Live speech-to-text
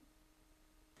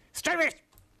Stay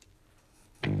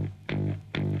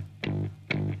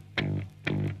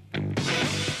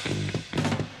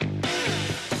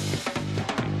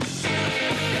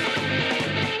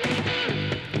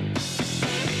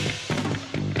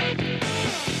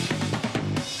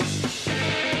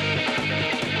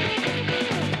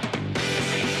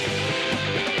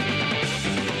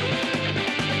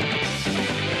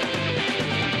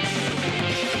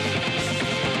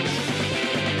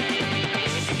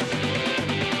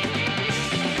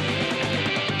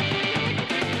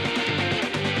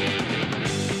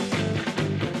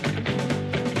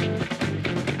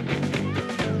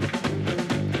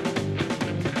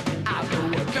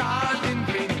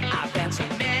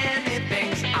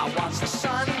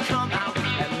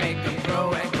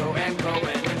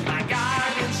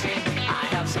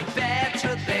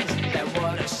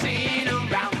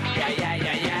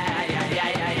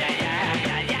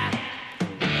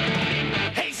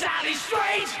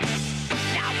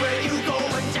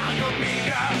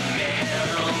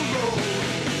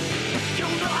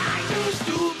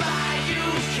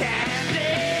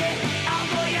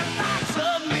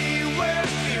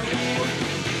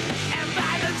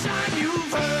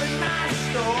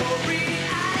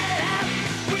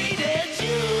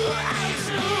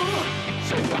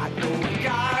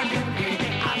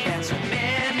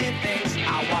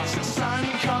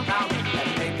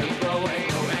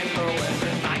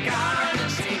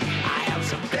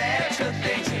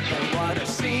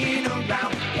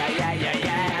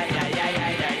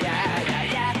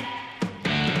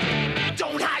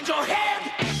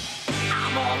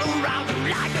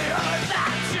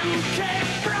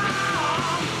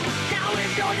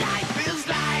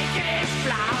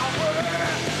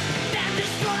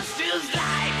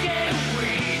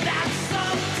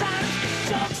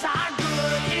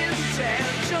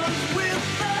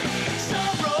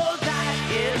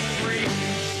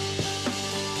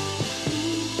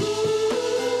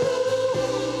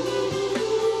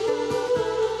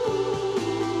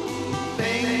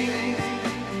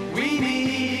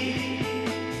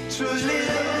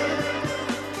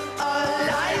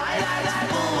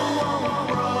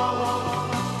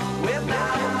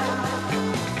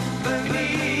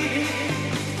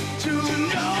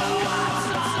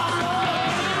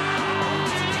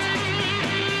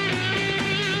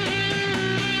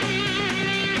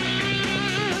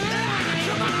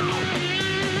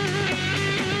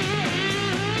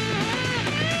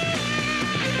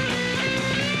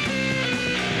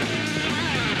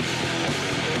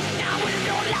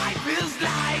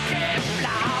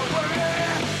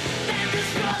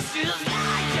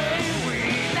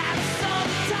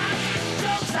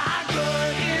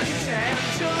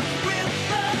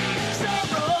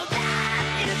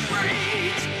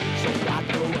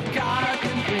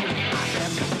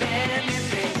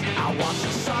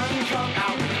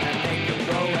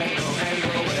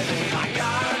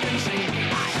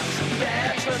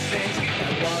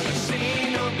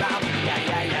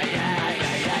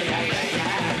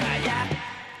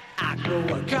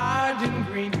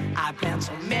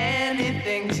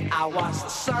I watch the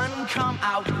sun come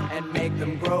out and make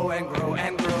them grow and grow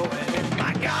and grow. And in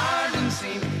my garden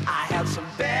scene, I have some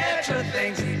better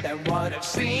things than what I've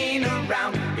seen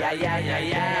around. Yeah, yeah, yeah,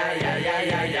 yeah, yeah, yeah,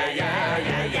 yeah, yeah, yeah,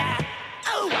 yeah, yeah.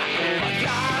 Oh, I grow a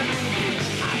garden green.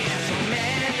 I have so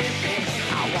many things.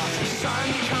 I watch the sun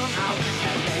come out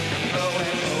and make them grow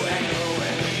and grow and grow.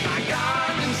 And in my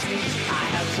garden scene, I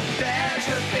have some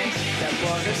better things than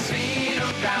what I've seen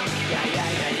around. Yeah,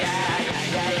 yeah, yeah, yeah, yeah, yeah, yeah,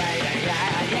 yeah,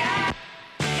 yeah, yeah.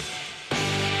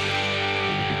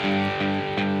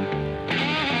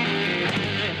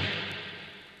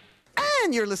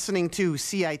 And you're listening to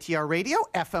CITR Radio,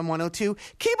 FM 102,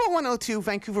 Cable 102,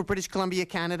 Vancouver, British Columbia,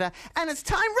 Canada. And it's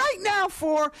time right now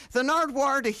for the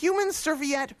Nardwuar, the Human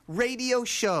Serviette Radio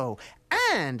Show.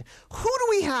 And who do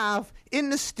we have in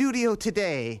the studio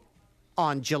today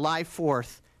on July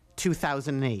 4th,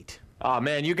 2008? Oh,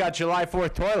 man, you got July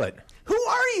 4th toilet. Who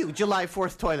are you, July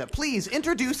 4th toilet? Please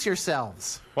introduce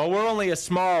yourselves. Well, we're only a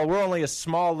small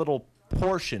little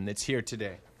portion that's here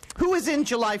today. Who is in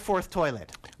July 4th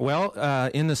toilet? Well,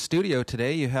 in the studio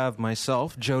today, you have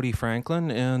myself, Jody Franklin,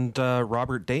 and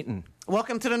Robert Dayton.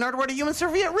 Welcome to the Nardwuar, the Human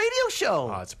Serviette Radio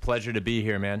Show. Oh, it's a pleasure to be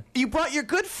here, man. You brought your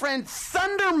good friend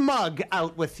Thunder Mug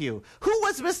out with you. Who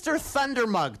was Mr. Thunder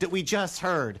Mug that we just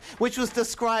heard, which was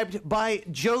described by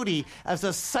Jody as a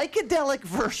psychedelic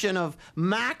version of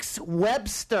Max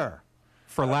Webster?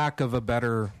 For lack of a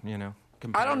better, comparison.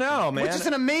 I don't know, man. Which is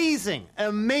an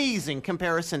amazing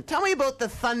comparison. Tell me about the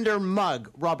Thunder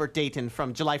Mug, Robert Dayton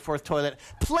from July 4th Toilet,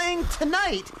 playing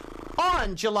tonight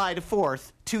on July the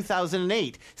 4th,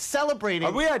 2008, celebrating...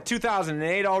 Are we at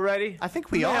 2008 already? I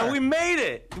think we are. We made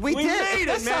it. We did. Made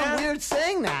That it, man. sounds weird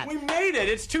saying that. We made it.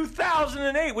 It's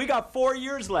 2008. We got 4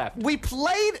 years left. We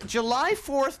played July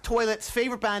 4th Toilet's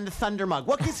favorite band, the Thunder Mug.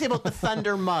 What can you say about the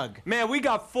Thunder Mug? Man, we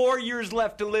got 4 years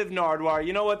left to live, Nardwuar.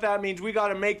 You know what that means? We got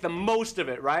to make the most of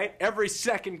it, right? Every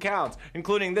second counts,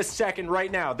 including this second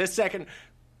right now. This second...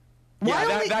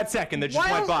 that second that just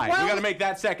went by. We got to make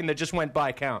that second that just went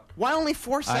by count. Why only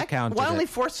 4 seconds? I counted Why it. only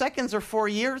 4 seconds or 4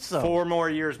 years, though? 4 more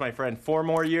years, my friend. 4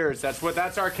 more years. That's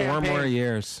our campaign. 4 more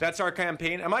years. That's our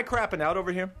campaign. Am I crapping out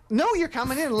over here? No, you're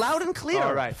coming in loud and clear.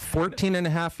 All right. 14 and a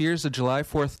half years of July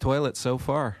 4th toilet so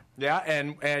far. Yeah,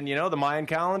 and you know, the Mayan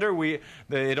calendar,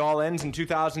 it all ends in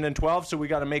 2012, so we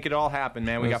got to make it all happen,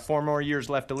 man. We got 4 more years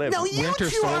left to live. Now, you Winter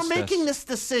two are solstice. making this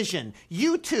decision.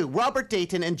 You two, Robert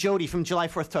Dayton and Jody from July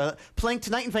 4th Toilet, playing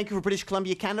tonight in Vancouver, British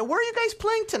Columbia, Canada. Where are you guys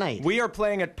playing tonight? We are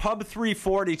playing at Pub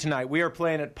 340 tonight. We are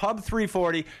playing at Pub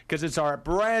 340 because it's our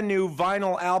brand new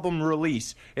vinyl album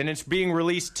release, and it's being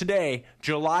released today,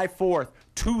 July 4th,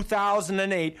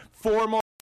 2008. 4 more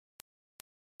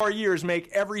years make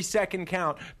every second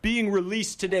count. Being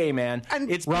released today, man. And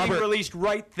it's Robert- being released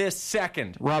right this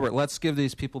second. Robert, let's give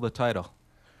these people the title.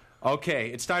 Okay,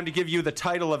 it's time to give you the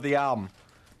title of the album.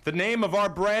 The name of our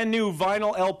brand new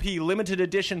vinyl LP, limited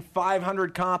edition,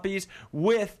 500 copies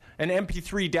with an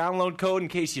MP3 download code in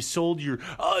case you sold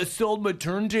I sold my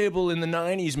turntable in the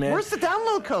 90s, man. Where's the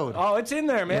download code? Oh, it's in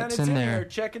there, man. It's It's in in there. there.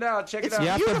 Check it out. Check it It's out. You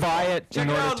have to Beautiful. buy it Check in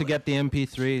it order out. to get the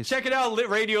MP3s. Check it out,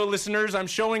 radio listeners. I'm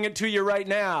showing it to you right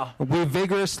now. We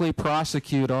vigorously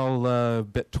prosecute all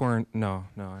BitTorrent. No.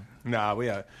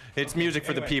 No, it's music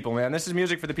for the people, man. This is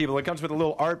music for the people. It comes with a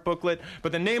little art booklet.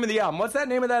 But the name of the album, what's that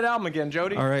name of that album again,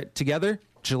 Jody? All right, together.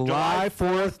 July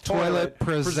 4th Toilet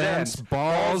presents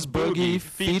Balls Boogie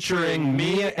featuring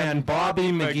me and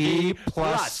Bobby McGee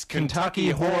plus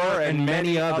Kentucky Horror and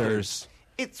many others.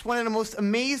 It's one of the most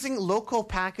amazing local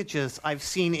packages I've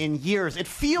seen in years. It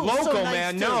feels Local, so nice,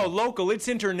 man. too. No, local. It's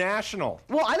international.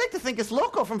 Well, I like to think it's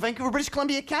local from Vancouver, British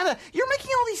Columbia, Canada. You're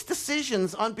making all these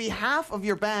decisions on behalf of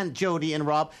your band, Jody and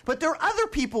Rob, but there are other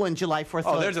people in July 4th.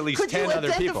 Oh, there's at least Could 10 you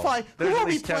other people. identify There's who at are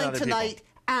we least 10 playing other people. tonight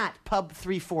at Pub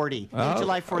 340 in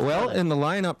July 4th? Well, Toilet? in the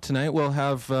lineup tonight, we'll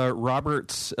have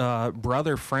Robert's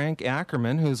brother, Frank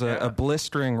Ackerman, who's a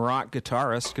blistering rock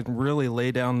guitarist, can really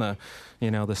lay down the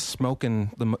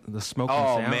smoking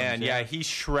Oh, sounds. man. Yeah, he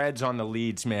shreds on the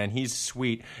leads, man. He's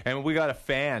sweet. And we got a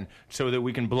fan so that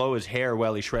we can blow his hair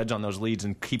while he shreds on those leads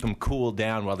and keep him cooled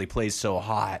down while he plays so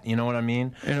hot. You know what I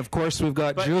mean? And of course, we've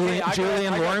got But, Julian, hey, I gotta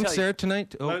Julian tell Lawrence you- there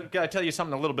tonight. Oh. I gotta tell you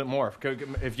something a little bit more,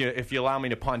 if you allow me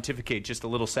to pontificate just a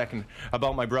little second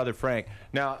about my brother Frank.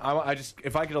 Now,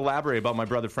 if I could elaborate about my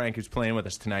brother Frank, who's playing with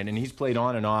us tonight, and he's played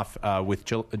on and off with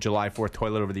July 4th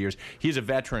Toilet over the years. He's a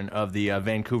veteran of the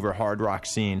Vancouver hard rock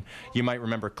scene. You might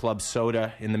remember Club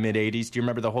Soda in the mid '80s. Do you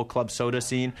remember the whole Club Soda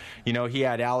scene? You know, he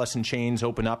had Alice in Chains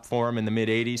open up for him in the mid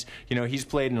 '80s. You know, he's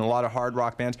played in a lot of hard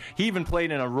rock bands. He even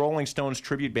played in a Rolling Stones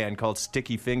tribute band called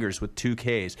Sticky Fingers with 2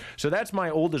 Ks. So that's my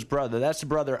oldest brother. That's the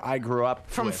brother I grew up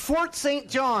From with. Fort St.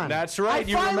 John. That's right. I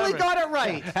You finally remember. got it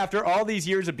right. After all these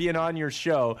years of being on your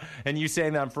show and you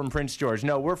saying that I'm from Prince George.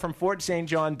 No, we're from Fort St.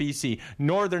 John, BC.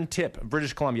 Northern tip,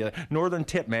 British Columbia. Northern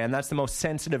tip, man. That's the most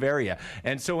sensitive area.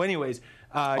 And so anyways...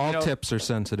 All tips are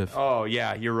sensitive. Oh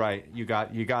yeah, you're right. You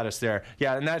got us there.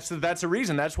 Yeah, and that's the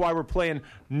reason. That's why we're playing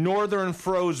Northern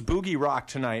Froze Boogie Rock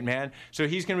tonight, man. So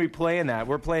he's going to be playing that.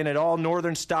 We're playing it all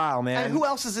Northern style, man. And who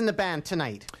else is in the band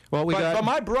tonight? Well, But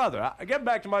my brother, I get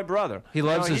back to my brother. He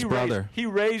loves his brother. He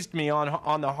raised me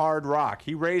on the hard rock.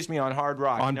 He raised me on hard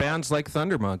rock. on bands like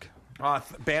Thundermug.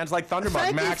 Bands like Thundermug,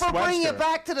 Thank Max you for bringing Webster. it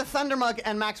back to the Thundermug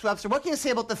and Max Webster. What can you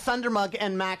say about the Thundermug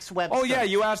and Max Webster? Oh yeah,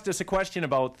 you asked us a question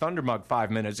about Thundermug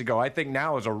 5 minutes ago. I think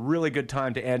now is a really good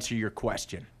time to answer your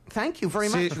question. Thank you very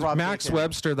See, much, Rob. Max Dayton.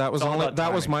 Webster, that was It's all only about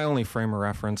that was timing. my only frame of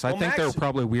reference. I Well, think they were Max-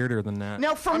 probably weirder than that.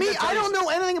 Now, for I'm me, gonna tell I you don't know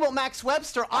anything about Max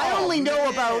Webster. I Oh, only know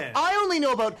man.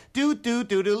 about do do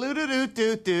do do do do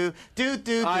do do do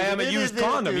do. I am a used do,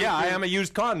 condom. do, Yeah, I do. am a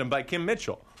used condom by Kim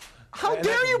Mitchell. How And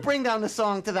dare that- you bring down the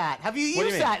song to that? Have you What do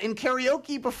you used mean? that in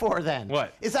karaoke before then?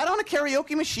 What? Is that on a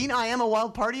karaoke machine? I Am a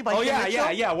Wild Party by Oh Kim yeah,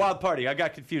 Mitchell? yeah, Wild Party. I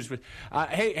got confused with.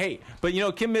 Hey, but you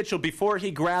know Kim Mitchell before he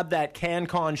grabbed that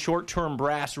CanCon short-term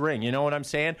brass ring. You know what I'm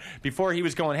saying? Before he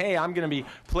was going, hey, I'm going to be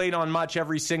played on much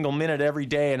every single minute every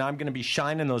day, and I'm going to be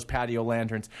shining those patio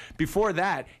lanterns. Before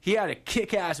that, he had a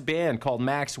kick-ass band called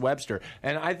Max Webster,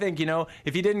 and I think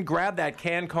if he didn't grab that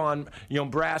CanCon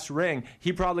brass ring,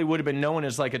 he probably would have been known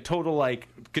as like a total total like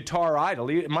guitar idol.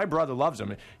 My brother loves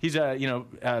him. He's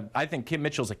I think Kim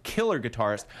Mitchell's a killer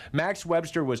guitarist. Max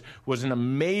Webster was an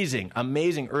amazing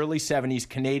early 70s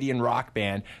Canadian rock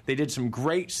band. They did some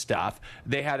great stuff.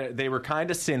 They were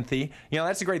kind of synthy. You know,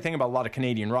 that's the great thing about a lot of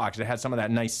Canadian rock. It had some of that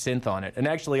nice synth on it. And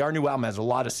actually, our new album has a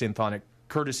lot of synth on it,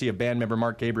 courtesy of band member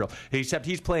Mark Gabriel, except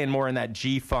he's playing more in that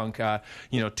G-funk,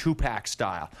 two-pack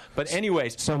style. But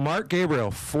anyways... So Mark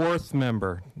Gabriel, fourth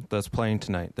member that's playing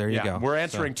tonight. There you go. We're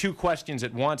answering two questions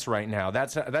at once right now.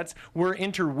 We're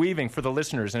interweaving for the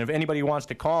listeners, and if anybody wants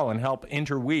to call and help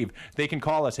interweave, they can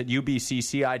call us at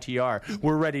UBC-CITR.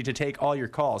 We're ready to take all your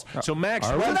calls. So Max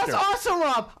Webster... That's awesome,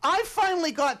 Rob. I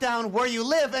finally got down where you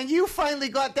live, and you finally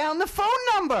got down the phone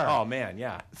number. Oh, man,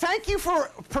 yeah. Thank you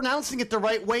for pronouncing it the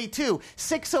right way, too.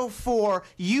 604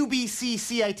 UBC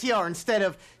CITR instead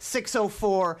of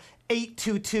 604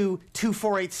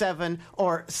 822-2487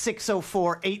 or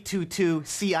 604-822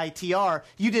 CITR.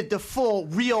 You did the full,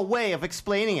 real way of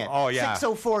explaining it. Oh, yeah.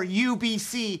 604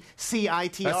 UBC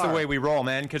CITR. That's the way we roll,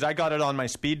 man, because I got it on my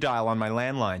speed dial on my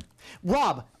landline.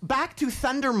 Rob, back to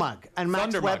Thundermug and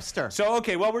Max Webster. So,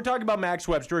 okay, well, we're talking about Max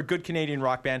Webster, a good Canadian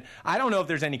rock band. I don't know if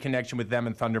there's any connection with them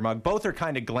and Thundermug. Both are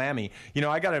kind of glammy. You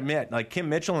know, I got to admit, like Kim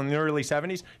Mitchell in the early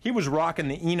 70s, he was rocking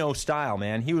the Eno style,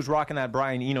 man. He was rocking that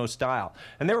Brian Eno style.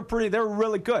 And they were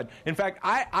really good. In fact,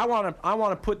 I want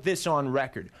to put this on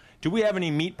record. Do we have any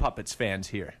Meat Puppets fans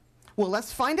here? Well,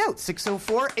 let's find out.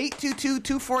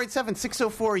 604-822-2487.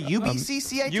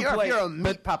 604-UBC-CITR if you're a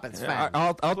Meat Puppets fan.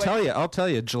 I'll tell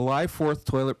you. July 4th,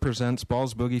 Toilet Presents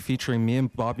Balls Boogie featuring me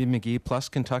and Bobby McGee, plus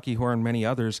Kentucky Horror and many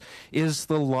others, is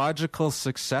the logical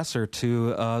successor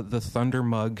to the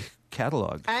Thundermug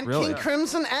catalog. And really. King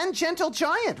Crimson and Gentle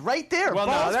Giant, right there. Well,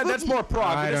 no, that's more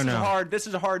prog. This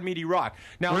is a hard, meaty rock.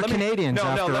 Now, we're Canadians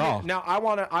after all. Now, I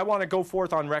want to go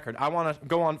forth on record. I want to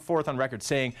go forth on record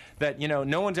saying that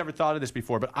no one's ever thought of this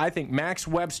before, but I think Max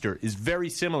Webster is very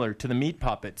similar to the Meat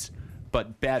Puppets,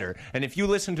 but better. And if you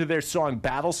listen to their song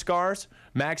Battle Scars,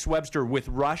 Max Webster with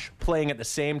Rush playing at the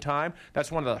same time, that's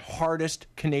one of the hardest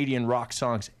Canadian rock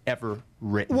songs ever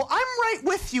written. Well, I'm right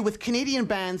with you with Canadian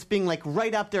bands being like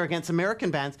right up there against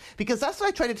American bands, because that's what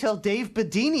I try to tell Dave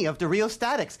Bedini of the Rio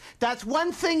Statics. That's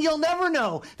one thing you'll never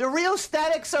know. The Rio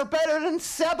Statics are better than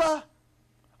Seba.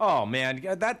 Oh, man,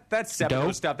 that's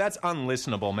Sebadoh stuff. That's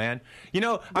unlistenable, man. I'm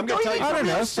going to tell you something. I don't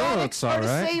know. So it's all right.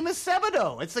 The same as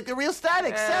Sebadoh. It's like the Real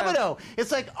Static, Sebadoh.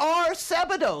 It's like our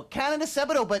Sebadoh, Canada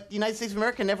Sebadoh, but the United States of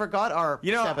America never got our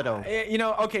Sebadoh.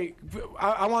 Okay,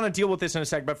 I want to deal with this in a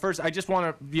sec, but first I just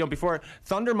want to, before,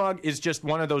 Thundermug is just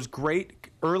one of those great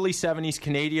early 70s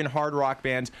Canadian hard rock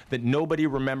bands that nobody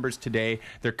remembers today.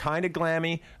 They're kind of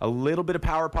glammy, a little bit of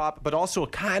power pop, but also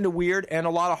kind of weird and a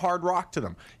lot of hard rock to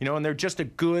them. And they're just a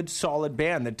good, solid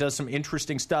band that does some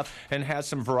interesting stuff and has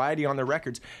some variety on their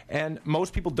records. And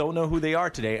most people don't know who they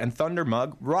are today, and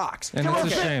Thundermug rocks. And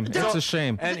it's a shame. It's a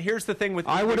shame. And here's the thing with...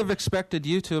 I would have expected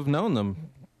you to have known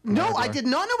them. No, I did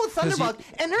not know about Thunderbug.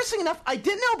 And interesting enough, I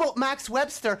didn't know about Max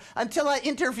Webster until I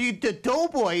interviewed the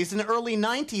Doughboys in the early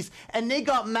 90s, and they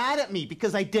got mad at me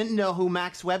because I didn't know who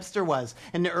Max Webster was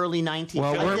in the early 90s.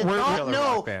 Well, I did not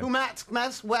know who Max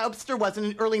Webster was in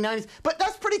the early 90s. But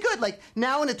that's pretty good. Like,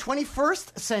 now in the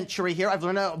 21st century here, I've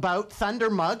learned about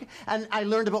Thundermug, and I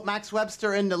learned about Max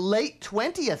Webster in the late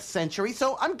 20th century.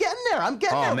 So I'm getting there.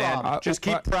 Oh, man. Rob. Just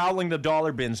keep prowling the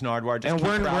dollar bins, Nardwuar. And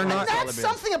we're not... That's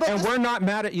something about... And we're not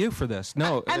mad at you for this.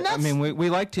 No, I mean, we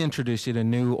like to introduce you to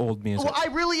new old music. Well, I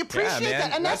really appreciate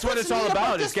that. And that's what it's all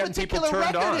about, is getting people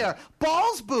turned on. Here.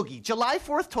 Balls Boogie, July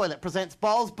 4th Toilet presents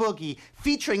Balls Boogie,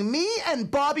 featuring me and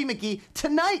Bobby McGee,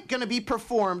 tonight going to be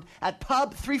performed at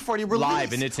Pub 340, release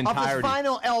live in its entirety of his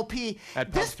final LP.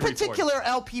 This particular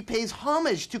LP pays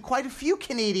homage to quite a few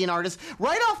Canadian artists.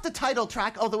 Right off the title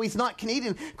track, although he's not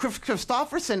Canadian,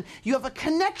 Christofferson, you have a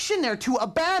connection there to a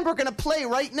band we're going to play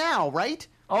right now, right?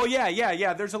 Oh,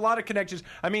 yeah. There's a lot of connections.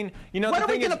 I mean, what are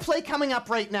we going to play coming up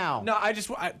right now? No,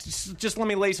 just let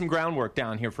me lay some groundwork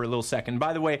down here for a little second.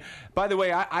 By the way,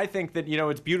 I think that,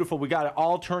 it's beautiful. We got to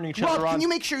all turn each other on. Rob, can you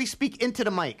make sure you speak into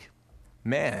the mic?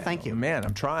 Man, thank you. Man,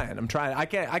 I'm trying.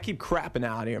 I keep crapping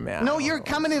out here, man. No, you're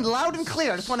coming in loud and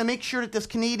clear. I just want to make sure that this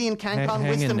Canadian CanCon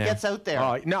wisdom gets out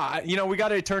there. No, we got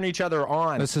to turn each other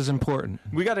on. This is important.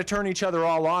 We got to turn each other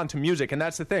all on to music, and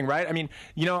that's the thing, right? I mean,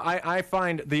 I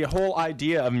find the whole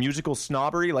idea of musical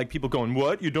snobbery, like people going,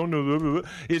 "What? You don't know?"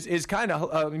 is kind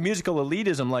of musical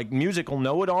elitism, like musical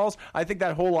know-it-alls. I think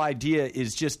that whole idea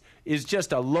is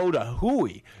just a load of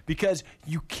hooey, because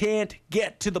you can't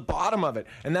get to the bottom of it,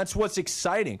 and that's what's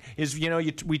exciting is,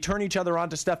 we turn each other on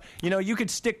to stuff. You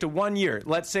could stick to 1 year.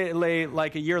 Let's say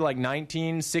like a year like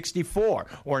 1964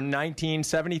 or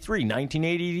 1973,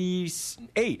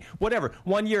 1988, whatever.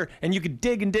 1 year, and you could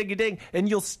dig and dig and dig, and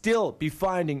you'll still be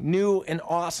finding new and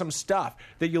awesome stuff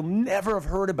that you'll never have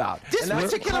heard about. This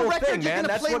particular record you're going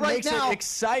to play right now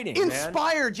exciting,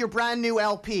 inspired your brand new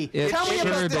LP. Tell me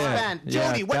about this band.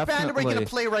 Yeah, Jody, what band are we going to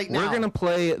play right now? We're going to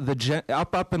play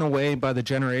Up and Away by the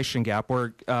Generation Gap,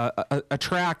 or a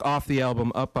track off the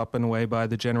album Up and Away by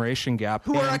the Generation Gap.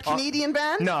 Who are a Canadian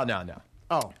band? No.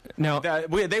 Oh. No.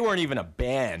 They weren't even a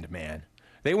band, man.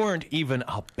 They weren't even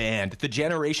a band. The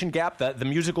Generation Gap, the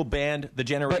musical band, the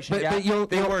Generation Gap,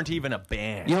 they weren't even a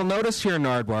band. You'll notice here,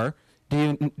 Nardwuar,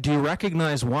 do you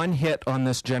recognize one hit on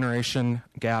this Generation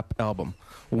Gap album?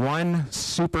 One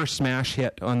super smash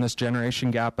hit on this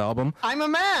Generation Gap album? I'm a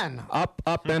Man. Up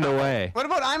and Away. What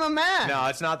about I'm a Man? No,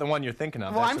 it's not the one you're thinking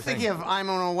of. Well, That's I'm the thing. thinking of I'm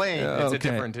on a Way. It's a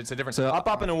different. So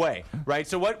up and away, right?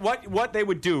 So what they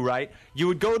would do, right? You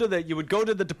would go to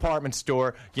the department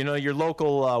store, your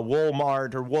local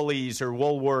Walmart or Woolies or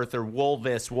Woolworth or Wool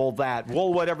this, Wool that,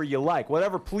 Wool whatever you like,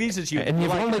 whatever pleases you. And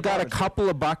you've only got a couple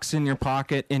of bucks in your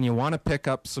pocket, and you want to pick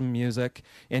up some music,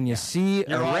 and you see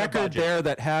You're a on a record budget. there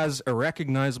that has a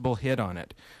recognizable hit on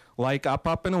it, like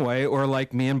Up and Away, or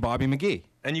like Me and Bobby McGee.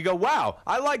 And you go, wow,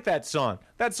 I like that song.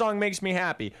 That song makes me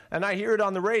happy. And I hear it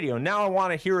on the radio. Now I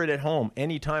want to hear it at home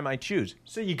anytime I choose.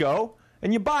 So you go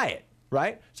and you buy it,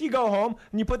 right? So you go home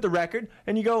and you put the record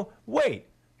and you go, wait,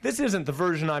 this isn't the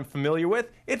version I'm familiar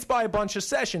with. It's by a bunch of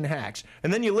session hacks.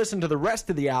 And then you listen to the rest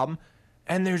of the album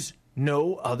and there's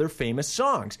no other famous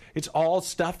songs. It's all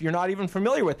stuff you're not even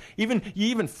familiar with. You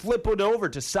even flip it over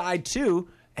to side 2,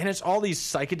 and it's all these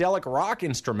psychedelic rock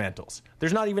instrumentals.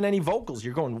 There's not even any vocals.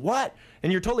 You're going, what?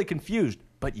 And you're totally confused,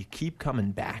 but you keep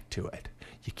coming back to it.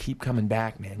 You keep coming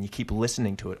back, man. You keep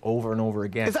listening to it over and over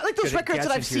again. Is that like those 'Cause it records gets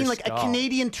that I've into your seen, like skull. a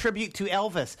Canadian tribute to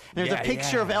Elvis? And there's a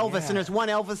picture of Elvis, and there's one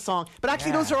Elvis song. But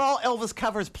actually, those are all Elvis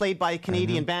covers played by a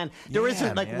Canadian band. There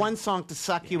isn't like one song to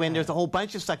suck you in. There's a whole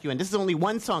bunch to suck you in. This is only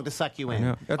one song to suck you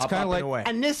in. That's Up kind of and like away.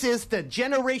 And this is the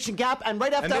Generation Gap. And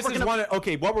right after And that, this we're is going to...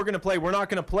 okay, what we're going to play, we're not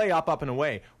going to play Up and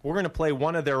Away. We're going to play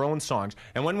one of their own songs.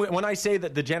 And when I say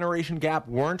that the Generation Gap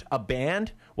weren't a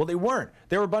band, well, they weren't.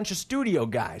 They were a bunch of studio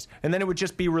guys. And then it would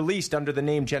just be released under the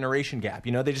name Generation Gap.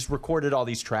 They just recorded all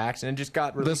these tracks and it just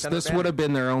got released under this band. would have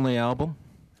been their only album.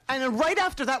 And then right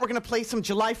after that, we're going to play some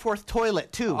July 4th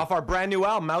Toilet, too. Off our brand new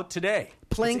album out today.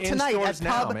 Playing It's in tonight at stores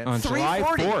now, Pub man. On July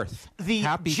 340. 4th. The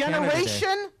Happy Canada Day.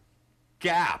 Generation...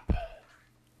 Gap.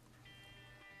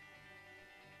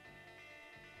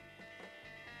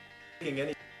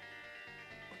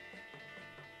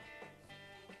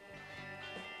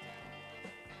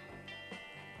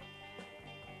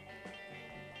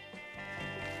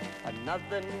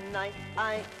 Another night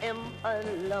I am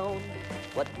alone.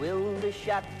 What will the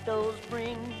shadows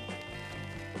bring?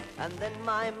 And then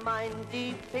my mind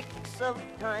depicts of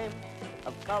time,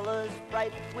 of colors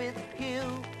bright with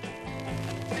hue,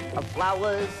 of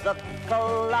flowers, a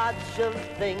collage of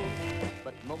things,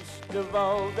 but most of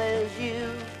all there's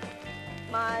you,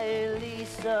 my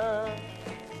Lisa,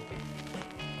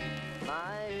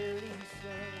 my Lisa.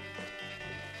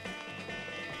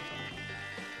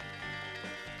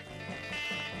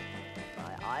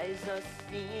 My eyes are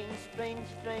seeing strange,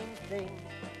 strange things.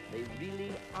 They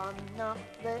really are not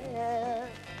there.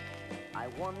 I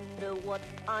wonder what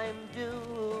I'm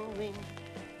doing.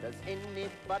 Does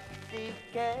anybody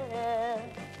care?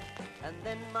 And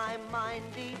then my mind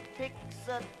depicts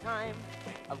a time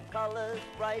of colors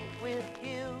bright with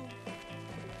hue,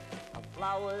 of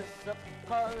flowers, a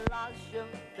collage of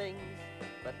things,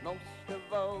 but most of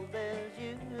all there's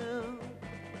you,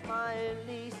 my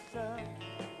Lisa,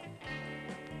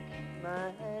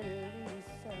 my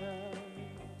Lisa.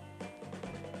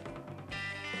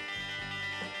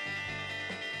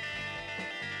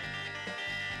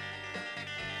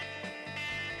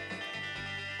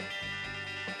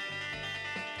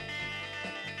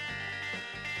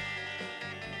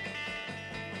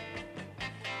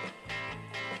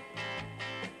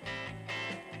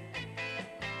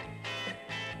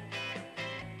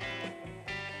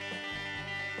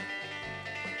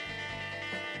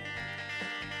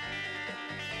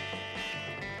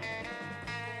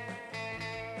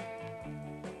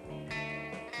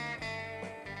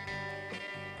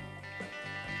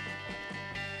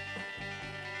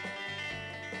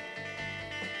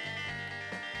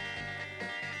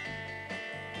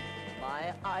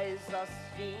 My eyes are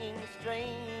seeing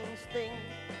strange things,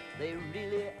 they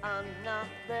really are not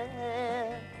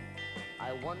there.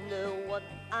 I wonder what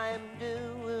I'm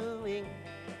doing,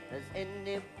 does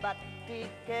anybody empty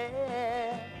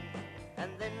care.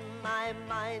 And then my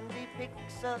mind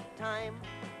depicts a time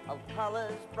of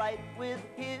colors bright with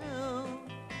hue,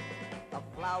 of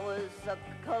flowers, a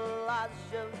collage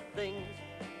of things,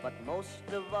 but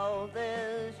most of all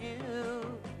there's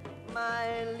you,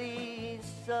 my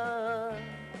Lisa,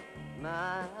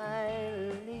 my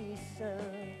Lisa,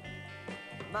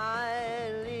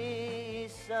 my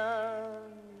Lisa,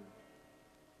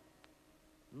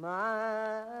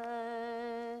 my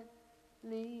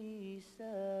Lisa.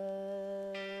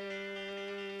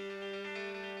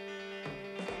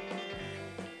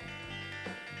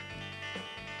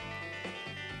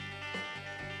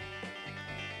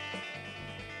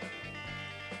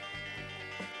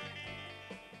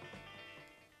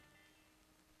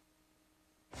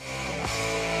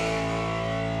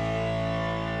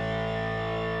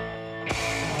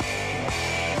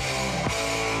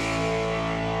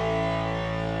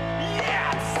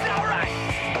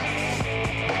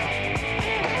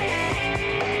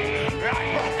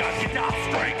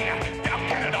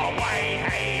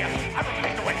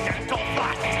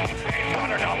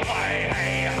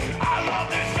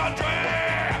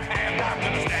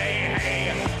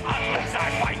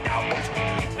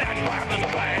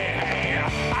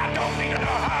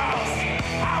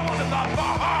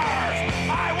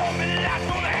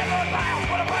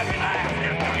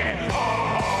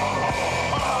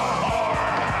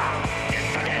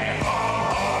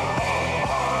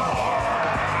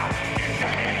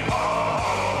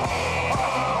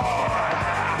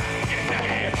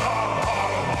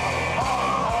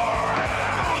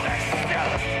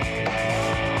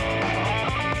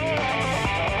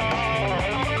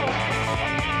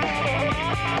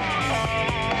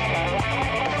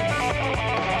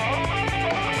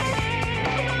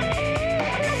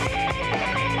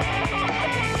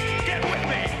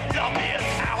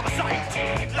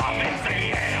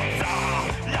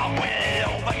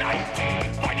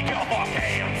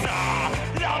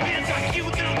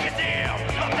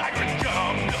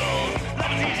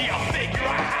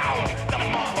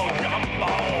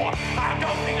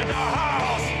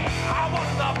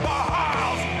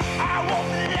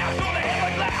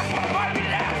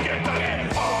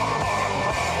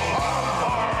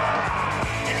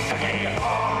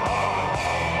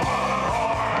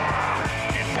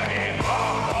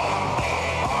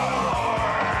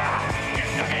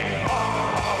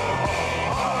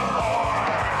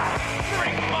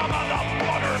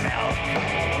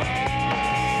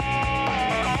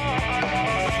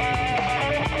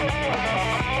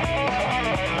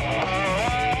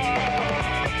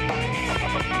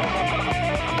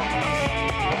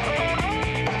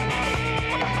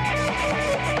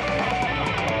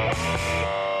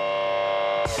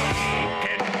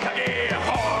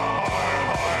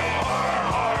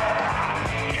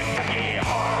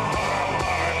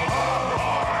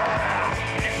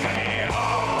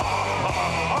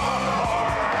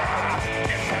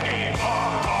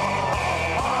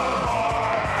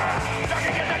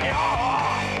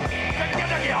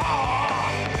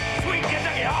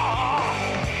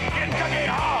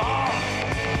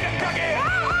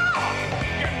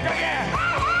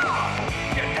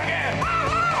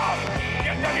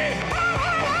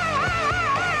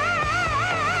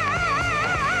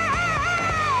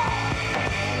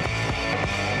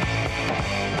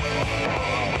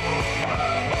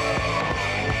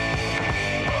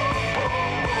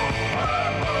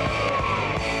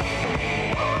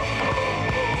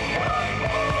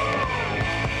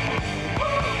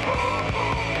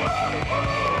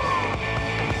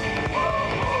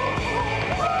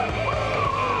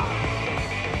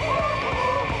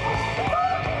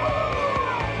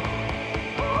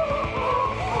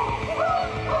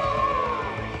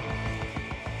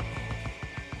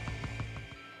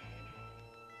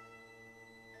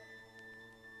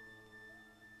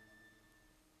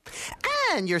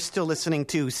 And you're still listening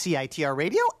to CITR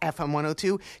Radio, FM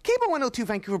 102, Cable 102,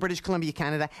 Vancouver, British Columbia,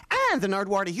 Canada, and the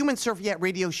Nardwuar, the Human Serviette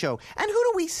Radio Show. And who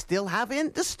do we still have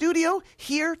in the studio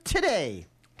here today?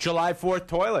 July 4th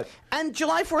Toilet. And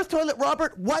July 4th Toilet,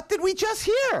 Robert, what did we just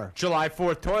hear? July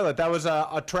 4th Toilet. That was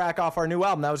a track off our new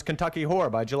album. That was Kentucky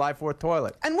Whore by July 4th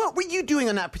Toilet. And what were you doing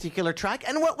on that particular track?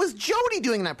 And what was Jody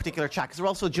doing on that particular track? Because we're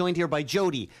also joined here by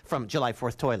Jody from July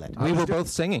 4th Toilet. We were both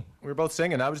singing. We were both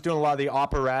singing. I was doing a lot of the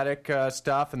operatic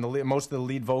stuff and most of the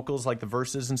lead vocals, like the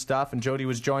verses and stuff, and Jody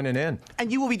was joining in.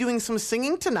 And you will be doing some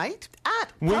singing tonight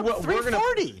at Pub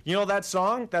 340. You know that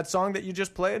song that you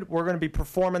just played? We're going to be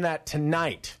performing that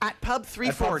tonight. At Pub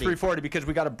 340. At Pub 340, because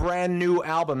we got a brand new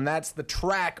album. That's the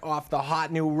track off the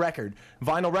hot new record.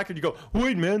 Vinyl record. You go,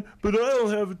 wait, man, but I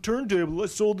don't have a turntable. I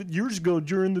sold it years ago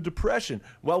during the Depression.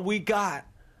 Well, we got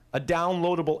a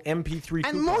downloadable MP3 And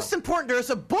coupon. most important, there's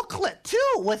a booklet too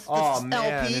with this Oh,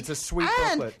 man, LP. it's a sweet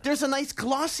and booklet. there's a nice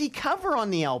glossy cover on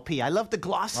the LP. I love the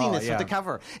glossiness yeah. of the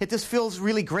cover. It just feels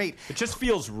really great. It just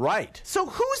feels right. So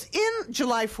who's in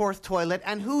July 4th Toilet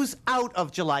and who's out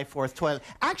of July 4th Toilet?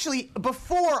 Actually,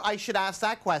 before I should ask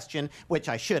that question, which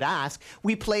I should ask,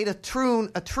 we played a troon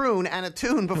and a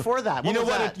tune before that. You know was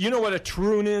what? that? You know what a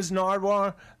troon is,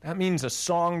 Nardwuar? That means a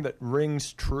song that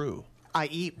rings true.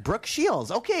 I.e. Brooke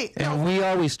Shields. Okay. And we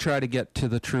always try to get to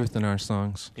the truth in our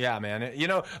songs. Yeah, man. You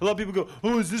know, a lot of people go,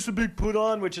 "Oh, is this a big put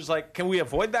on?" Which is like, can we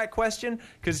avoid that question?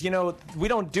 Because we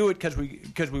don't do it because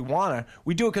we wanna.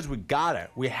 We do it because we gotta.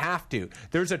 We have to.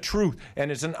 There's a truth,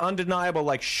 and it's an undeniable,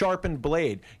 like sharpened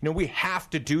blade. We have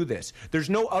to do this. There's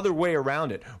no other way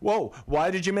around it. Whoa,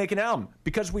 why did you make an album?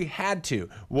 Because we had to.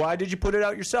 Why did you put it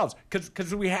out yourselves?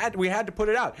 Because we had to put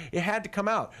it out. It had to come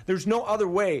out. There's no other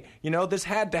way. This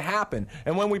had to happen.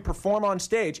 And when we perform on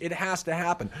stage, it has to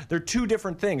happen. They're two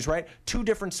different things, right? Two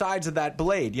different sides of that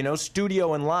blade,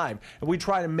 studio and live. And we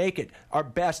try to make it our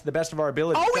best, the best of our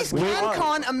ability. Always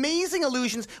CanCon, amazing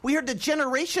illusions. We heard the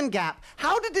generation gap.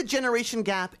 How did the generation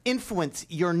gap influence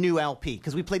your new LP?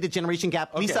 Because we played the generation gap,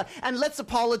 Okay. Lisa. And let's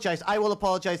apologize. I will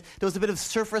apologize. There was a bit of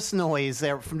surface noise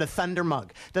there from the Thunder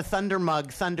Mug. The Thunder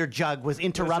Mug, Thunder Jug was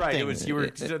interrupting. That's right. It was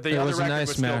the it other was a record nice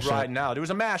was still mashup. riding out. It was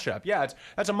a mashup. Yeah,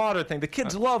 that's a modern thing. The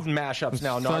kids love mashups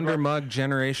now. Thunder Nardwuar. Mug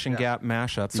Generation Gap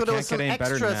mashup. So You there can't was some get any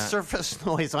better than extra that. surface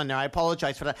noise on there. I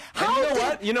apologize for that. And How you know did,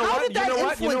 what? You know how what? did that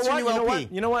influence your new LP?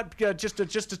 You know what? Just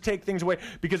to take things away,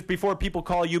 because before people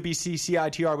call UBC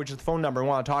CITR, which is the phone number, and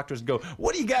want to talk to us, and go,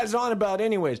 "What are you guys on about,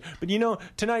 anyways?" But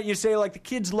tonight you say like the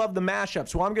kids love the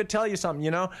mashups. Well, I'm going to tell you something.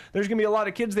 There's going to be a lot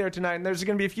of kids there tonight, and there's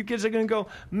going to be a few kids that are going to go,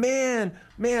 "Man,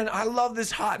 I love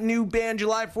this hot new band,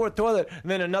 July 4th Toilet." And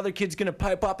then another kid's going to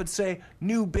pipe up and say,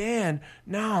 "New band?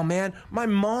 No, man, my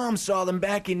mom saw them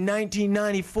back in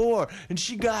 1994, and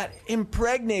she got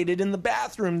impregnated in the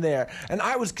bathroom there, and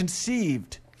I was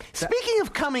conceived." Speaking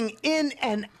of coming in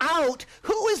and out,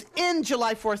 who is in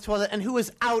July 4th Toilet and who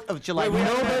is out of July 4th?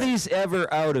 Nobody's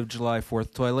ever out of July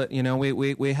 4th Toilet.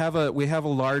 We have a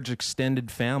large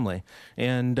extended family.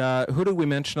 And who did we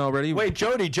mention already? Wait,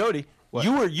 Jody, What?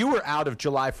 you were out of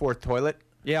July 4th Toilet.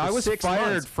 Yeah, for I was 6 fired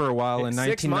months. for a while in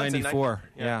 6 months 1994.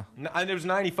 Yeah. And it was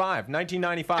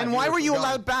 1995. And why were you gone.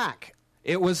 allowed back?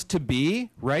 It was to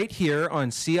be right here on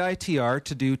CITR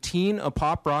to do a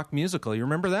pop rock musical. You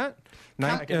remember that?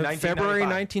 Back in February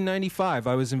 1995. 1995.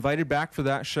 I was invited back for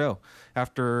that show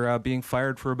after being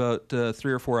fired for about 3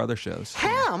 or 4 other shows.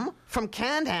 Ham from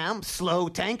Canned Ham, Slow,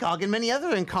 Tank Hog, and many other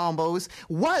combos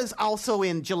was also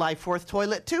in July 4th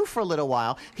Toilet too for a little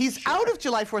while. He's out of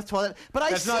July 4th Toilet, but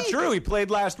That's not true. He played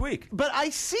last week. But I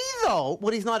see though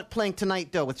what he's not playing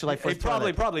tonight though with July 4th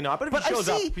Toilet. Probably not. But if But he shows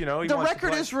I see up, he the wants to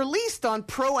record play. is released on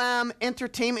Pro-Am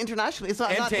Entertainment International. It's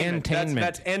not Entertainment.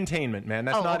 That's entertainment, man.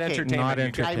 That's Oh, not okay. entertainment. Not You-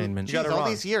 entertainment. You got it all wrong.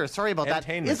 these years. Sorry about that.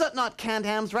 Entertainment. Is that not Canned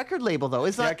Ham's record label though?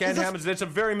 Is Yeah, that Canned is this- Ham it's a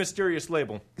very mysterious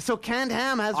label. So Canned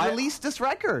Ham has released this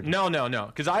record. No,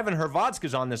 because Ivan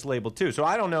Hrvatska's on this label too. So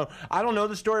I don't know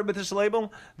the story with this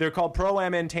label. They're called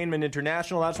Pro-Am Entertainment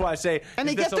International. That's why I say. And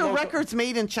they is this get a their local- records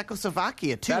made in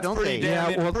Czechoslovakia too, That's don't pretty they?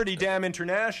 damn, Yeah, well- pretty damn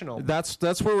international.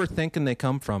 That's where we're thinking they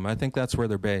come from. I think that's where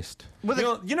they're based.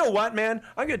 You know what, man?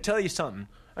 I'm going to tell you something.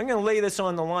 I'm going to lay this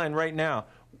on the line right now.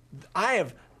 I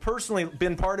have personally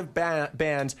been part of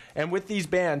bands, and with these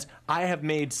bands, I have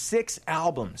made 6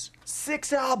 albums.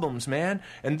 6 albums, man.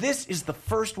 And this is the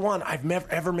first one I've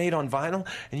ever made on vinyl.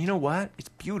 And you know what? It's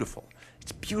beautiful.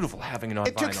 It's beautiful having it on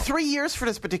It vinyl. took 3 years for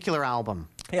this particular album.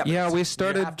 but Yeah, we you have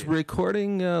started to.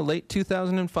 recording late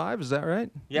 2005. Is that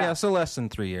right? Yeah. So less than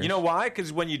 3 years. You know why?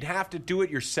 Because when you'd have to do it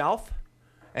yourself,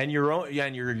 and you're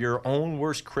your own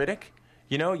worst critic.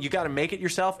 You got to make it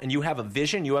yourself, and you have a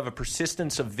vision. You have a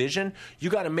persistence of vision. You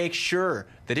got to make sure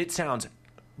that it sounds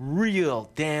real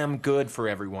damn good for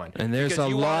everyone. And there's Because a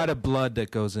you lot wanna- of blood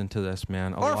that goes into this,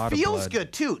 man. A Or lot feels of blood.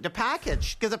 good too. The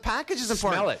package, because the package is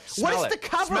important. Smell it. What Smell is the it.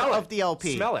 cover Smell of it. the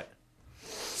LP? Smell it.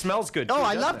 Smells good. Oh, too,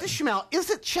 I doesn't love it? the smell. Is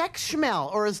it Czech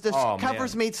smell, or is this Oh,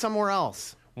 covers man. made somewhere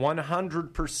else?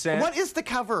 100%. What is the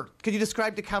cover? Could you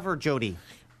describe the cover, Jody?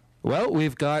 Well,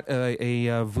 we've got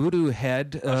a voodoo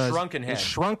head. A shrunken head. A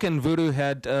shrunken voodoo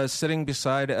head sitting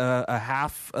beside a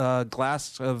half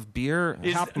glass of beer,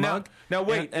 half mug. Now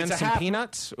wait, and it's a some half-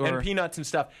 peanuts? and peanuts and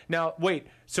stuff. Now wait,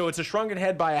 So it's a shrunken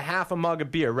head by a half a mug of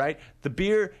beer, right? The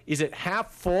beer, is it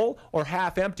half full or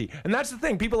half empty? And that's the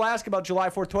thing. People ask about July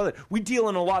 4th toilet. We deal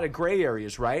in a lot of gray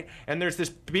areas, right? And there's this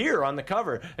beer on the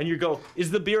cover, and you go,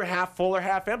 is the beer half full or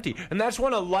half empty? And that's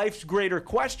one of life's greater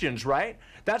questions, right?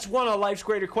 That's one of life's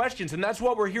greater questions, and that's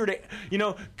what we're here to,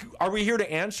 are we here to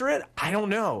answer it? I don't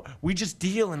know. We just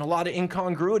deal in a lot of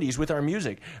incongruities with our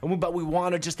music, but we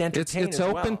want to just entertain It's as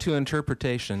open well. to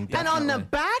interpretation. And on the definitely.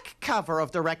 back cover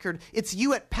of the record, it's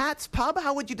you at Pat's Pub.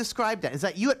 How would you describe that? Is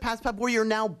that you at Pat's Pub where you're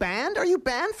now banned? Are you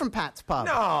banned from Pat's Pub?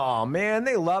 No, man,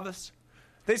 they love us.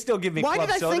 They still give me Why club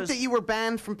did I sodas. think that you were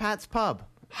banned from Pat's Pub?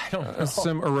 I don't know.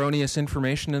 Some erroneous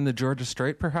information in the Georgia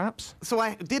Strait, perhaps? So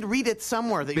I did read it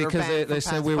somewhere that you were Because banned they from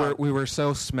said Pat's we Pub. were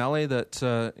so smelly that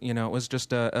it was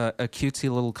just a cutesy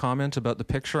little comment about the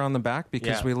picture on the back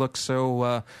because Yeah. we look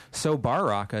so bar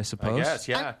rock, I suppose. I guess,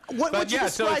 yeah. And what would you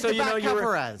describe the back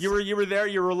cover as? You were there,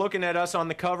 you were looking at us on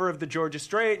the cover of the Georgia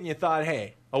Strait, and you thought,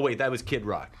 hey, oh wait, that was Kid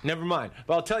Rock. Never mind.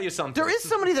 But I'll tell you something. There is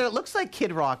somebody there that looks like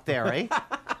Kid Rock there, eh?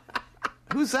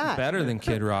 Who's that? Better than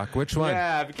Kid Rock. Which one?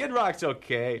 Yeah, but Kid Rock's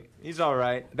okay. He's all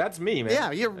right. That's me, man.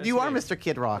 Yeah, you are me. Mr.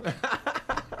 Kid Rock.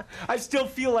 I still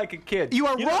feel like a kid. You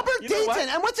are know- Robert you know Dayton. what?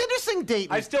 And what's interesting,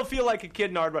 Dayton? I still feel like a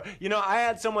kid, Nardwuar.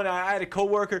 I had a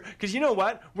coworker, because you know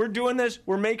what? We're doing this.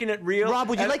 We're making it real. Rob,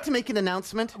 would you and- like to make an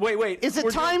announcement? Wait. Is it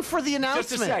We're time doing- for the announcement?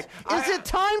 Just a sec. Is it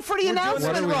time for the We're doing announcement,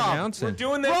 this- What are we Rob? announcing? We're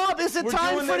doing this. Rob, is it We're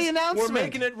time doing for the this. announcement? We're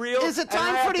making it real. Is it and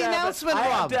time I have for the to have announcement, I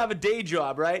have Rob? to have a day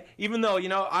job, right? Even though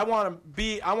I want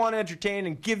to entertain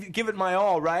and give it my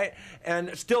all, right?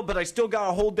 But I still got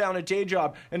to hold down a day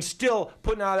job and still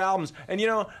putting out albums. And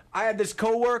I had this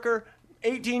coworker.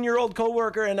 18-year-old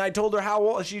coworker, and I told her how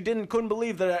old she couldn't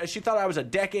believe that she thought I was a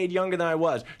decade younger than I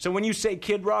was. So when you say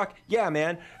Kid Rock, yeah,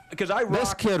 man, because I rock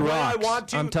This kid when I rocks, want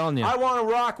to. I'm telling you. I want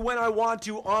to rock when I want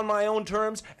to on my own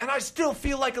terms, and I still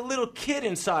feel like a little kid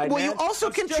inside. Well, man. you also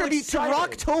I'm still contribute to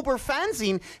excited. Rocktober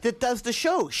fanzine that does the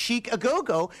show Chic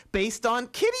A-Go-Go based on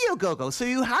Kitty A-Go-Go. So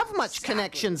you have much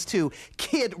connections to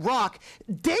Kid Rock.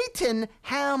 Dayton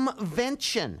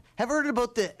Hamvention. Have you heard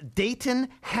about the Dayton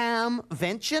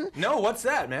Hamvention? No, what's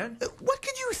that, man? What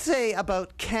could you say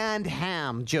about Canned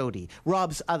Ham, Jody,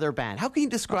 Rob's other band? How can you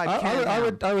describe Canned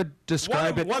Ham? I would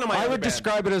describe One of my I other would bands.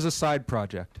 describe it as a side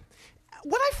project.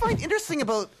 What I find interesting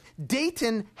about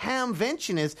Dayton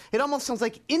Hamvention is it almost sounds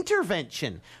like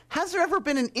intervention. Has there ever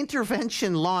been an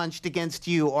intervention launched against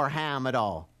you or Ham at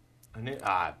all?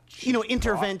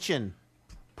 Intervention.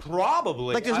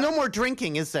 Probably. Like there's no more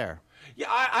drinking, is there? Yeah,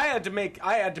 I had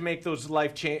to make those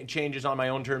life changes on my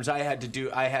own terms. I had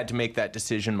to make that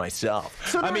decision myself.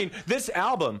 So I mean, this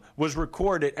album was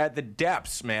recorded at the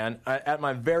depths, man, at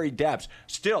my very depths.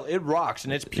 Still, it rocks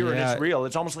and it's pure and Yeah. it's real.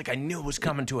 It's almost like I knew it was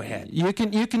coming to a head. You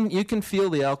can feel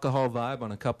the alcohol vibe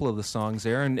on a couple of the songs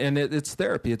there, and it's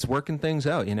therapy. It's working things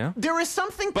out, There is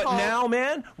something But called... now,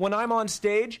 man, when I'm on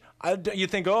stage, you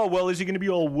think, oh, well, is he going to be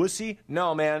all wussy?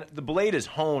 No, man. The blade is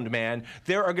honed, man.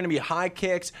 There are going to be high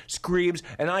kicks, screams,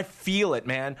 and I feel it,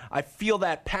 man. I feel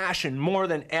that passion more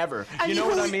than ever. You know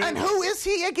what I mean? And who is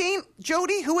he again,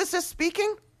 Jody? Who is this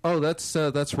speaking? Oh,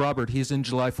 that's Robert. He's in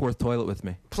July 4th toilet with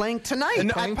me. Playing tonight. And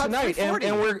at playing Pub tonight,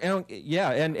 340.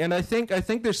 and I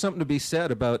think there's something to be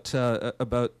said about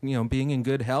being in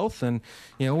good health, and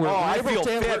we're I able feel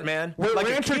to- fit, man. We're Like a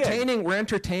kid. entertaining. We're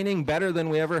entertaining better than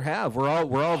we ever have. We're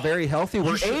all very healthy.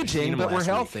 We're should have seen aging, him but we're last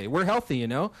healthy. We're healthy,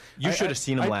 You should have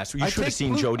seen him last week. You should have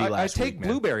seen Jody last I take week, man.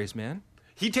 blueberries, man.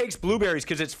 He takes blueberries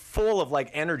because it's full of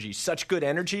energy, such good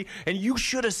energy. And you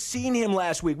should have seen him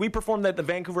last week. We performed at the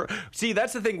Vancouver. See,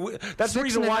 that's the thing. That's the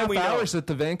reason why we know. hours at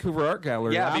the Vancouver Art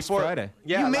Gallery last Friday.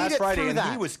 Yeah, You made last it Friday, through and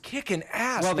that. he was kicking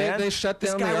ass. Well, man. they shut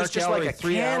This down guy the was art just gallery like a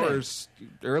 3 cannon. hours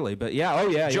early, but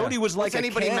yeah. Jody was like Was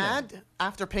anybody a cannon. mad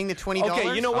after paying the $20?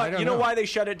 Okay, you know I what? don't You know know. why they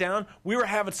shut it down? We were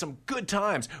having some good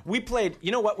times. We played.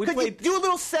 You know what? We Could you played. do a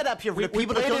little setup here for the we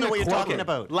people that played don't in know a what you're club. talking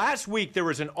about? Last week there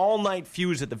was an all-night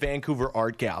fuse at the Vancouver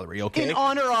Art Gallery. Okay, In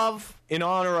honor of... in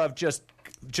honor of just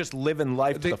living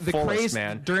life to the fullest, crazy,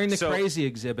 man. during the So- crazy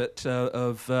exhibit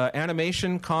of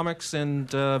animation, comics, and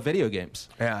video games.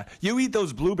 Yeah, you eat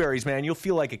those blueberries, man. You'll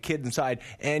feel like a kid inside,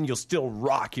 and you'll still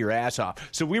rock your ass off.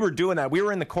 So we were doing that. We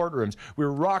were in the courtrooms. We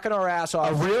were rocking our ass A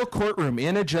off. real courtroom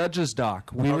in a judge's dock.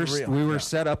 We were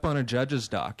set up on a judge's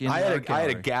dock. In I the had art I had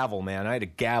a gallery. gavel, man. I had a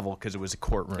gavel because it was a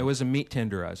courtroom. It was a meat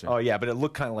tenderizer. Oh yeah, but it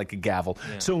looked kind of like a gavel.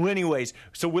 So, anyways,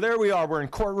 there we are. We're in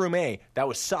courtroom A. That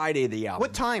was side A of the album.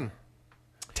 What time?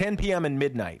 10 p.m. and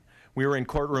midnight. We were in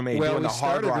courtroom A Well, doing we the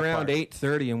hard started rock around part.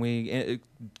 8:30, and we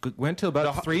went to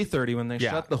about 3:30 when they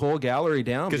shut the whole gallery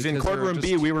down. Because in they were courtroom just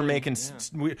B, we were too- making.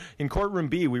 yeah. In courtroom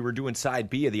B, we were doing side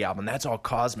B of the album. That's all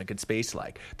cosmic and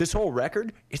space-like. This whole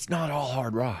record, it's not all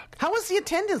hard rock. How was the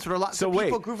attendance? Were lots of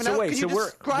people grooving out? Can you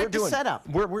describe the setup?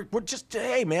 We're just,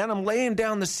 hey man, I'm laying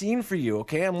down the scene for you,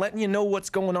 okay? I'm letting you know what's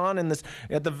going on in this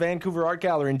at the Vancouver Art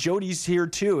Gallery, and Jody's here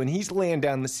too, and he's laying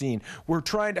down the scene. We're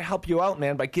trying to help you out,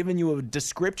 man, by giving you a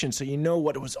description so you know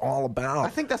what it was all about. I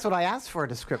think that's what I asked for, a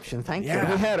description. Thank you.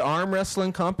 Yeah. We had arm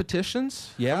wrestling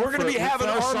competitions. Yeah, And we're gonna be having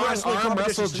our arm song, wrestling Arm Wrestle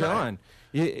competitions John.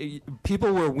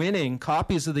 People were winning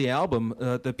copies of the album.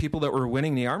 The people that were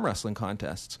winning the arm wrestling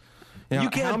contests. You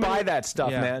can't buy that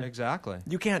stuff, man. Exactly.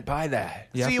 You can't buy that.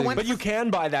 You have you to- went- But you can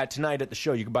buy that tonight at the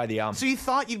show. You can buy the album. So you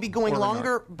thought you'd be going Or not.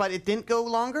 longer, but it didn't go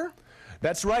longer?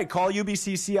 That's right. Call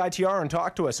UBC CITR and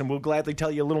talk to us, and we'll gladly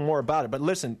tell you a little more about it. But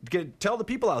listen, tell the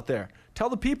people out there. Tell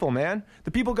the people, man.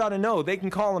 The people got to know. They can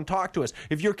call and talk to us.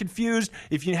 If you're confused,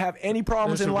 if you have any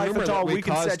problems There's in a life rumor at that all, we we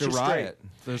can caused set a you riot.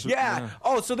 straight. Yeah. Yeah.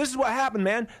 Oh, so this is what happened,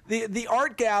 man. The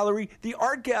art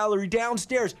gallery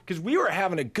downstairs, because we were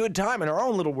having a good time in our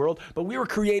own little world, but we were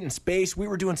creating space. We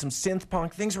were doing some synth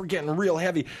punk. Things were getting real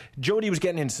heavy. Jody was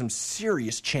getting into some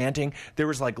serious chanting. There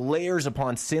was like layers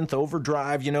upon synth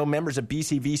overdrive. You know, members of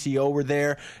BCVCO were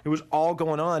there. It was all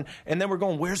going on. And then we're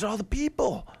going, where's all the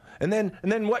people? And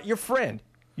then what? Your friend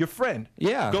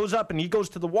Yeah. goes up and he goes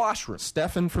to the washroom.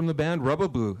 Stefan from the band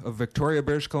Rubaboo of Victoria,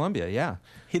 British Columbia. Yeah.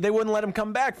 They wouldn't let him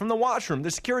come back from the washroom. The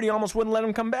security almost wouldn't let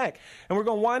him come back. And we're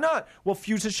going, why not? Well,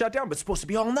 Fuse is shut down, but it's supposed to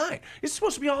be all night. It's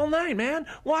supposed to be all night, man.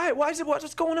 Why is it?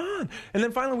 What's going on? And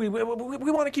then finally, we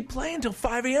want to keep playing until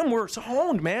 5 a.m. We're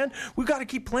honed, man. We've got to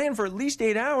keep playing for at least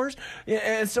 8 hours.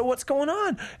 And so what's going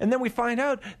on? And then we find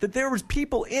out that there was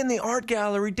people in the art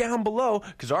gallery down below,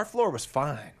 because our floor was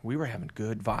fine. We were having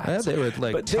good vibes. Yeah, they were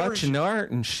like But they were- touching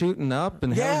art and shooting up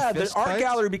and yeah, having the fist art fights.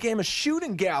 gallery became a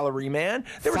shooting gallery, man.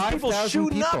 There was people 5,000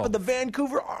 shooting up people. at the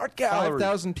Vancouver Art Gallery.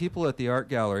 5,000 people at the art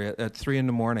gallery at 3 in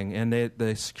the morning, and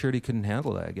the security couldn't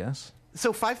handle that, I guess.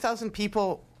 So 5,000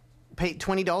 people paid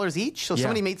 $20 each? So Yeah.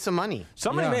 somebody made some money.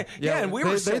 Somebody made, and we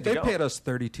were set to they go. paid us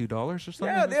 $32 or something.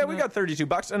 Yeah, wasn't we it? got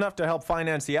 $32, enough to help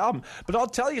finance the album. But I'll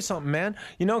tell you something, man.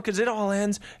 You know, because it all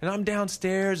ends, and I'm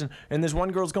downstairs, and this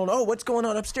one girl's going, oh, what's going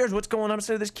on upstairs? What's going on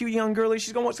upstairs? This cute young girlie,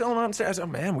 she's going, what's going on upstairs? I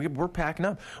said, man, we're packing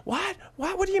up. What?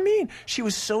 What do you mean? She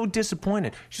was so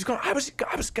disappointed. She's going, I was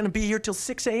going to be here till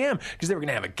 6 a.m. because they were going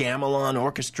to have a gamelan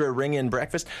orchestra ring-in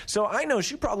breakfast. So I know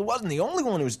she probably wasn't the only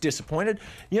one who was disappointed.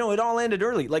 You know, it all ended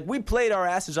early. Like, we played our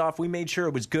asses off. We made sure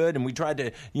it was good, and we tried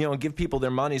to, give people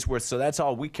their money's worth. So that's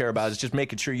all we care about is just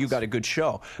making sure you got a good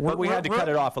show. But we had to cut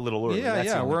it off a little early. Yeah,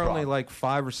 That's the we're problem. only like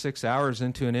 5 or 6 hours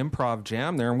into an improv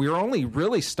jam there, and we were only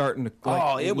really starting to.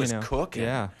 It was cooking.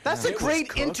 Yeah, That's It a was great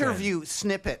cooking. interview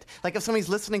snippet. Like if somebody's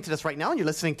listening to this right now and you're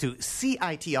listening to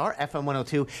CITR, FM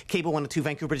 102, Cable 102,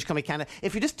 Vancouver, British Columbia, Canada.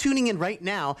 If you're just tuning in right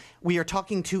now, we are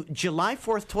talking to July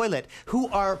 4th Toilet, who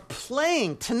are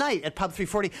playing tonight at Pub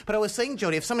 340. But I was saying,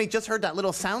 Jody, if somebody just heard that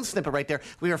little sound snippet right there,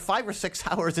 we are 5 or 6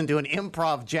 hours into an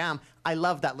improv jam. I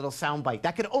love that little sound bite.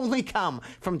 That could only come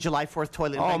from July 4th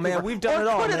Toilet in Oh, Vancouver. man, we've done or it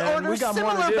all, could man. Or We got more to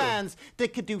similar do. bands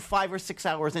that could do 5 or 6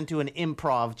 hours into an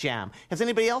improv jam. Has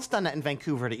anybody else done that in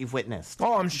Vancouver that you've witnessed?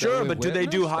 Oh, I'm sure, we but do they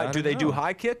do witnessed? high? I Do they don't do know.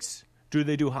 high kicks? Do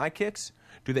they do high kicks?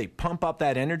 Do they pump up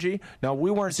that energy? Now we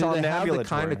weren't Do they selling have the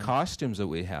ambulatory. kind of costumes that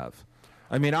we have?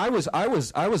 I mean, I was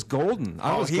golden.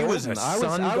 I was he golden. was a I was,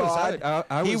 sun I was, god.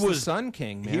 I He was was the Sun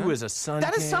King, man. He was a sun.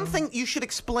 That is king. something you should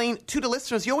explain to the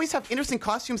listeners. You always have interesting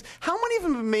costumes. How many of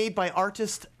them are made by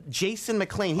artist Jason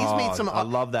McLean? He's made some I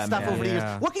love that stuff man. over the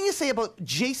Yeah. years. What can you say about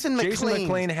Jason McLean? Jason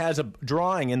McLean has a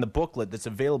drawing in the booklet that's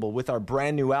available with our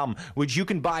brand new album, which you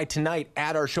can buy tonight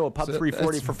at our show at Pub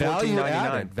 340 That's for value $14.99.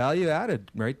 added. Value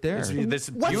added, right there. This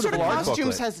What beautiful sort of art costumes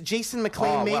booklet. has Jason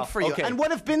McLean made well, for you? okay. And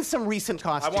what have been some recent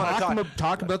costumes? wanna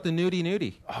Talk about the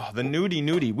nudie. Oh, the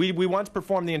nudie. We once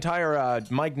performed the entire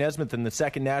Mike Nesmith and the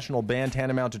Second National Band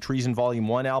Tantamount to Treason Volume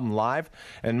 1 album live,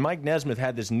 and Mike Nesmith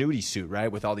had this nudie suit,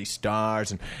 right, with all these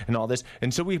stars and all this,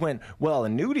 and so we went, well, a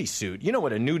nudie suit, you know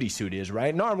what a nudie suit is,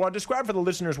 right? Nardwuar, describe for the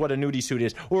listeners what a nudie suit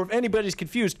is, or if anybody's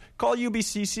confused, call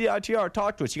UBC CITR,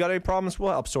 talk to us. You got any problems,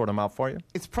 we'll help sort them out for you.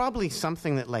 It's probably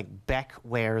something that like Beck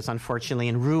wears, unfortunately,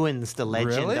 and ruins the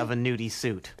legend Really? of a nudie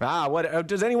suit. What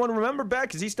does anyone remember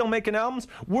Beck? Is he still making albums?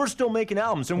 We're still making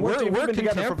albums, and we've We're been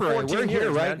together for contemporary. 14 We're here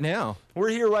years, right man. now. We're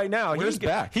here right now. Where's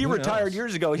Beck? He Who retired knows?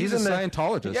 years ago. He's a in the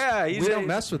Scientologist. Yeah, we don't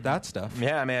mess with that stuff.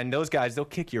 Yeah, man, those guys, they'll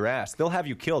kick your ass. They'll have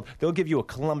you killed. They'll give you a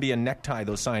Colombian necktie,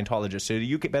 those Scientologists, so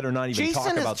you better not even talk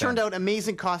Jason about has turned them. out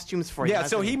amazing costumes for you. Yeah,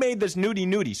 so he made this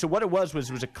nudie. So what it was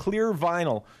a clear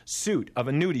vinyl suit of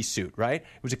a nudie suit, right?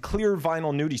 It was a clear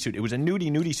vinyl nudie suit. It was a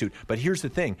nudie suit. But here's the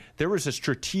thing. There was a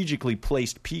strategically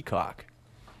placed peacock.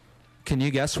 Can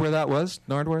you guess where that was,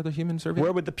 Nardwuar, the human serviette?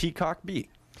 Where would the peacock be?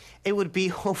 It would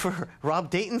be over Rob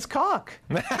Dayton's cock.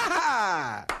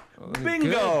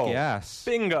 Bingo! Yes.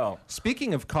 Bingo.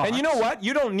 Speaking of cocks. And you know what?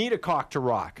 You don't need a cock to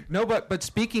rock. No, but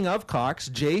speaking of cocks,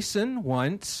 Jason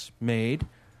once made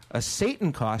a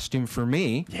Satan costume for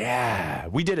me. Yeah.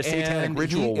 We did a satanic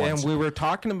ritual once. And we were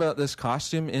talking about this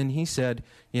costume, and he said,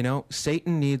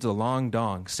 Satan needs a long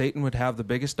dong. Satan would have the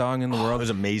biggest dong in the world. It was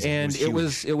amazing. And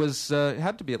it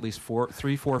had to be at least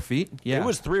 3-4 feet. Yeah. It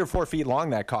was 3 or 4 feet long,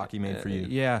 that cock he made for you.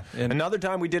 Yeah. And another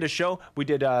time we did a show, we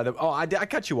did, I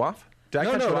cut you off.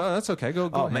 No, that's okay. Go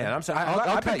Oh, ahead. man, I'm sorry.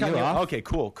 I'll cut you off. Okay,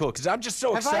 cool. Because I'm just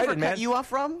so Have excited, I ever man. cut you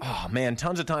off, Rob? Oh, man,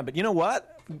 tons of time. But you know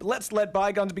what? Let's let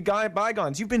bygones be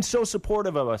bygones. You've been so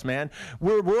supportive of us, man.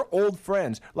 We're old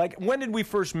friends. Like, when did we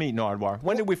first meet, Nardwuar?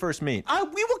 When did we first meet? We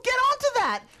will get on to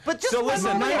that. But just So one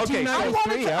listen, moment. okay,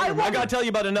 I got to tell you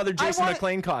about another Jason wanted-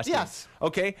 McLean costume. Yes.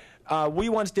 Okay. We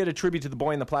once did a tribute to the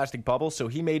Boy in the Plastic Bubble, so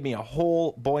he made me a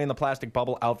whole Boy in the Plastic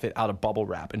Bubble outfit out of bubble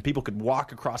wrap, and people could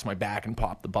walk across my back and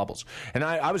pop the bubbles. And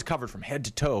I was covered from head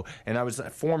to toe, and I was a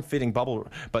form-fitting bubble.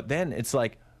 But then it's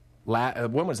like,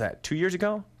 when was that? 2 years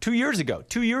ago? 2 years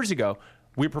ago.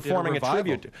 We were performing a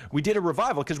tribute. We did a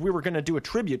revival because we were going to do a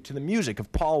tribute to the music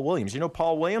of Paul Williams. You know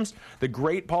Paul Williams? The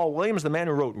great Paul Williams, the man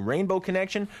who wrote Rainbow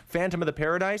Connection, Phantom of the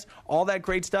Paradise, all that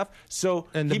great stuff. So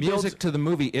and the music to the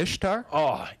movie Ishtar?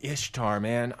 Oh, Ishtar,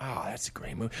 man. Oh, that's a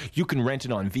great movie. You can rent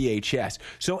it on VHS.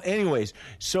 So anyways,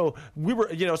 so we were,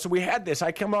 so we had this.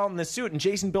 I come out in this suit, and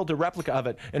Jason built a replica of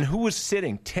it. And who was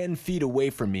sitting 10 feet away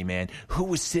from me, man? Who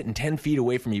was sitting 10 feet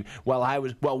away from me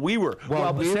we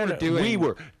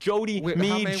were Jody,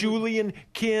 me, Julian,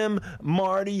 Kim,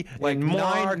 Marty, like and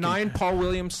Mark. nine Paul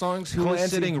Williams songs. Who was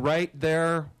sitting right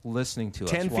there listening to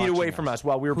us? 10 feet away from us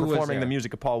while we were Who was performing there? the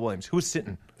music of Paul Williams. Who was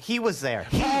sitting? He was there.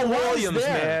 Paul Williams,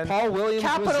 man. Paul Williams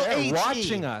Capital was there H-E.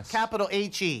 watching us. Capital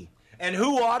H-E. And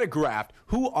who autographed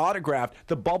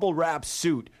the bubble wrap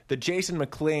suit that Jason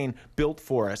McLean built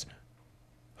for us?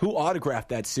 Who autographed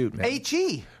that suit, man?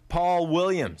 H-E. Paul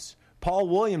Williams. Paul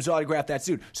Williams autographed that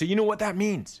suit. So you know what that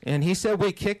means? And he said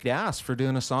we kicked ass for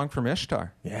doing a song from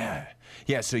Ishtar. Yeah.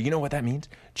 Yeah, so you know what that means?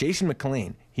 Jason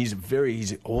McLean, he's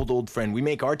an old friend. We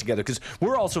make art together because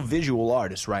we're also visual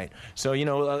artists, right? So,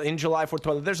 in July 4th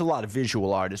Toilet, there's a lot of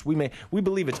visual artists. We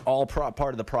believe it's all part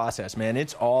of the process, man.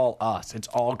 It's all us. It's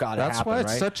all got to happen, That's why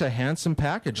it's right? such a handsome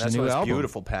package, That's the new why it's album.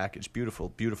 beautiful package.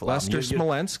 Beautiful Lester album.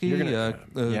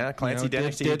 Smolensky, Clancy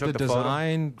Dennehy did took the the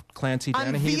design. Clancy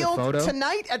Dennehy, the Unveiled photo.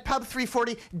 tonight at Pub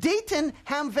 340, Dayton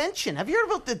Hamvention. Have you heard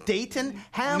about the Dayton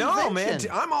Hamvention? No, man.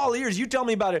 I'm all ears. You tell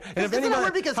me about it. And if Isn't that anybody,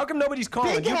 weird? Because how come nobody's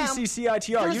calling? Big Ham- UBC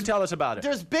CITR. You tell us about it.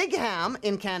 There's Big Ham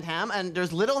in Canned Ham, and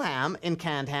there's Little Ham in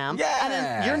Canned Ham. Yeah. And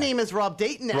then your name is Rob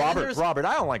Dayton. And there's- Robert,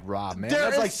 I don't like Rob, man. There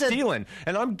That's like is a- stealing.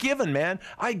 And I'm giving, man.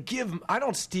 I give. I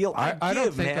don't steal. I I don't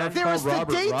give, think man. I've There was called the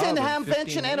Robert Dayton Rob in 15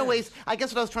 Hamvention. years. Anyways, I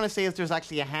guess what I was trying to say is there's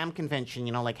actually a ham convention,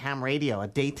 like ham radio, a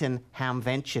Dayton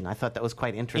Hamvention. I thought that was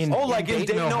quite interesting. Oh, like in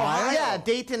Dayton, Ohio? Yeah,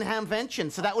 Dayton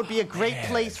Hamvention. So that would be a great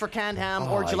place for Canned Ham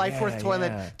or July 4th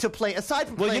Toilet to play. Aside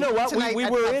from Well, you playing know what? tonight We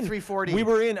at were Pub in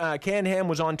 340. Canned Ham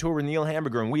was on tour with Neil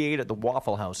Hamburger, and we ate at the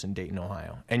Waffle House in Dayton,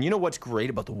 Ohio. And you know what's great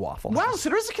about the Waffle Wow, House? so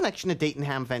there's a connection to Dayton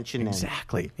Hamvention then.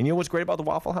 Exactly. And you know what's great about the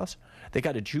Waffle House? They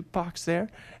got a jukebox there,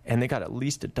 and they got at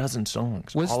least a dozen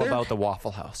songs about the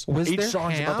Waffle House. Was Each there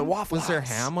song's ham? about the Waffle Was there House.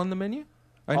 ham on the menu?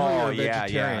 I know you're a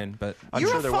vegetarian, but I'm You're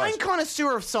sure a there fine was.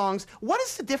 connoisseur of songs. What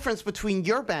is the difference between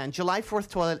your band, July 4th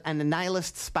Toilet, and the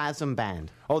Nihilist Spasm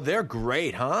Band? Oh, they're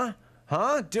great, huh?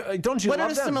 Huh? Don't you What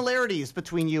love are the them? similarities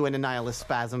between you and the Nihilist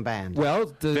Spasm Band? well,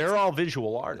 They're all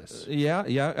visual artists.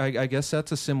 I guess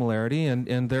that's a similarity,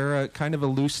 and they're a kind of a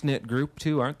loose knit group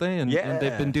too, aren't they? And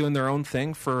they've been doing their own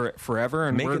thing for forever,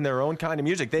 and Making their own kind of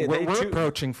music. We're we're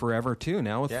approaching forever too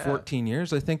now with 14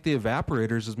 years. I think the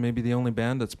Evaporators is maybe the only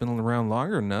band that's been around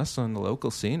longer than us on the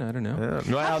local scene. I don't know.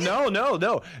 Well,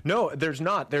 no. There's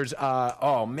not. There's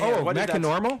what is that?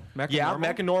 Mechanormal? Yeah,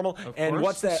 Mechanormal. And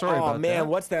what's that? Sorry oh about man, that.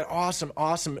 what's that awesome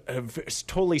awesome,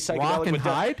 totally psychedelic. Rock and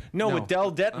Hide? No, with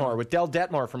Del Detmar. With Del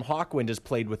Detmar from Hawkwind has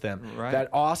played with them. Right. That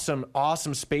awesome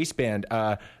space band.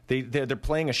 They're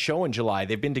playing a show in July.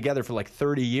 They've been together for like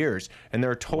 30 years, and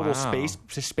they're a total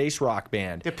space rock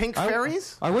band. The Pink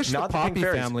Fairies? I wish Not the the Pink Poppy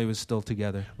Fairies. family was still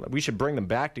together. We should bring them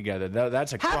back together.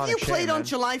 That's a Have chronic you played shame, on man.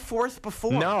 July 4th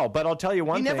before? No, but I'll tell you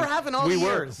one You thing. never have in all we the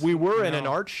were, years. We were in an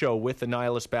art show with the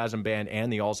Nihilist Spasm Band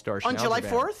and the All-Star On Schnauzer July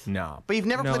Band. 4th? No. But you've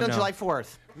never played on no. July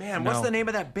 4th? Man, what's No. the name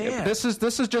of that band? This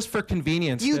is just for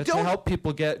convenience You to don't- help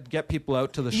people get people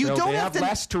out to the You show. don't They have have to-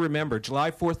 less to remember.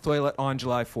 July 4th Toilet on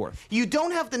July 4th. You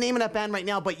don't have the name of that band right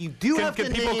now, but you do have the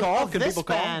can people name call? of Can this people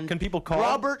call? band, Can people call?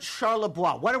 Robert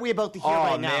Charlebois. What are we about to hear Oh,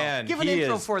 right now? man. Give an He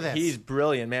intro is- for this. He's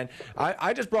brilliant, man.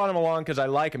 I just brought him along because I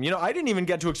like him. You know, I didn't even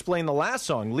get to explain the last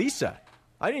song, Lisa.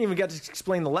 I didn't even get to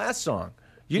explain the last song.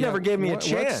 You Yeah, never gave me a what's-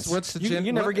 chance. what's the you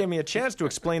gen- never what- gave me a chance to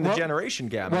explain the Well- generation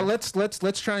gap. Well, man.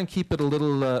 let's try and keep it a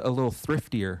little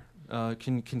thriftier.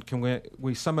 Can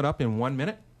we sum it up in 1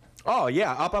 minute? Oh,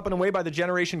 yeah, Up and Away by the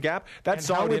Generation Gap. That And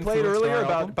how song it we played influenced earlier,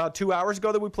 our album? about 2 hours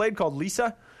ago that we played, called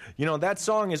Lisa. You know, that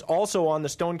song is also on the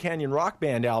Stone Canyon Rock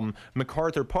Band album,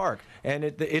 MacArthur Park. And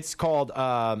it's called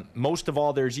Most of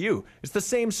All There's You. It's the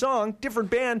same song, different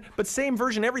band, but same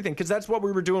version, everything, because that's what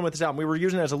we were doing with this album. We were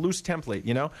using it as a loose template,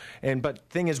 you know? But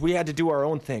thing is, we had to do our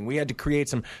own thing. We had to create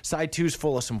some side twos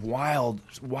full of some wild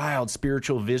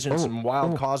spiritual visions, some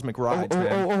wild cosmic rides,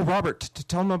 man. Robert,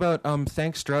 tell them about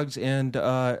Thanks Drugs and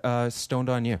Stoned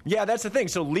on You. Yeah, that's the thing.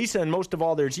 So Lisa and Most of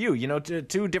All There's You, you know,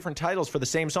 two different titles for the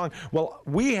same song. Well,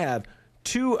 we have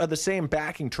two of the same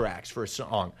backing tracks for a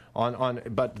song,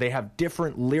 but they have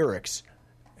different lyrics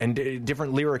and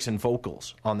different lyrics and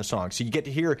vocals on the song. So you get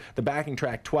to hear the backing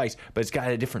track twice, but it's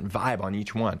got a different vibe on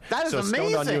each one. That is so Stoned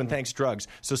on amazing. You and Thanks Drugs.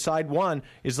 So side one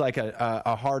is like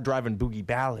a hard driving boogie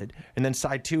ballad, and then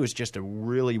side two is just a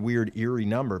really weird eerie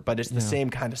number, but it's the same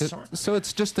kind of song. So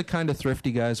it's just the kind of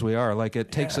thrifty guys we are. Like,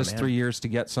 it takes us man. 3 years to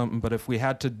get something, but if we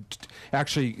had to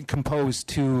actually compose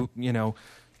two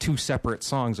separate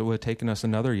songs, it would have taken us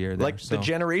another year there. Like the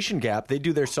Generation Gap, they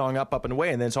do their song Up and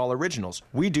Away, and then it's all originals.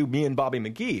 We do Me and Bobby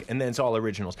McGee, and then it's all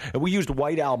originals. And we used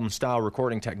White Album style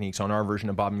recording techniques on our version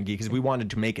of Bobby McGee because we wanted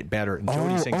to make it better. And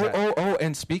Jody sings that.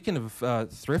 And speaking of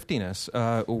thriftiness,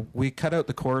 we cut out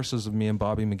the choruses of Me and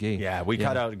Bobby McGee. Yeah, we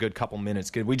cut out a good couple minutes.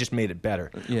 'Cause we just made it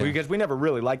better. Yeah. Because we never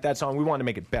really liked that song. We wanted to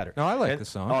make it better. No, I like the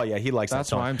song. Oh, yeah, he likes That's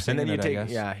that song. why I'm singing and then you it, I take, guess.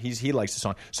 yeah, he likes the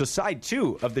song. So side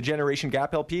two of the Generation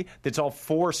Gap LP, that's all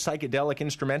 4 psychedelic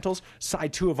instrumentals.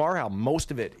 Side two of our album,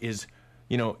 most of it is,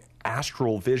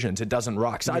 astral visions. It doesn't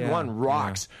rock. Side one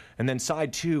rocks, and then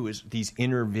side two is these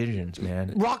inner visions,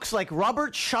 man. Rocks like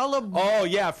Robert Charlebois. Oh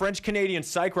yeah, French Canadian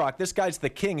psych rock. This guy's the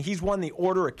king. He's won the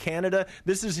Order of Canada.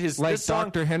 This is his Like this song.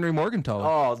 Dr. Henry Morgenthaler.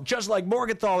 Oh, just like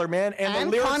Morgenthaler, man. And the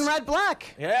lyrics, Conrad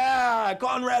Black. Yeah,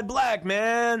 Conrad Black,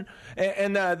 man.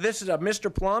 And this is a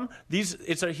Mr. Plum.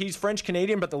 He's French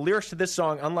Canadian, but the lyrics to this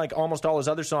song, unlike almost all his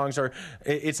other songs,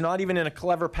 it's not even in a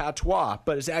clever patois,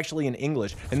 but it's actually in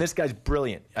English. And this guy's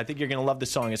brilliant. I think you're going to love this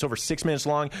song. It's over 6 minutes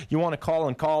long. You want to call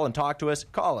and talk to us?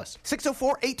 Call us.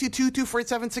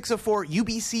 604-822-2487,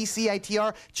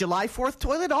 604-UBC-CITR. July 4th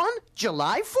Toilet on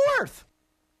July 4th.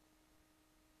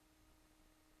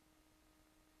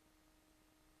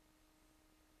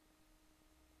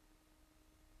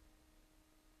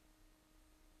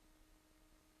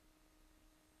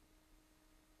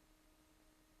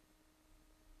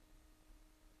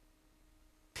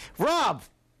 Rob.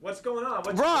 What's going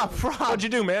on? Rob. What'd you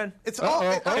do, man? It's all.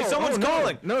 Hey, someone's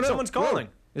calling. No. Someone's calling.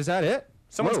 Is that it?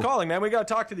 Someone's Whoa. calling, man. We got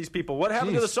to talk to these people. What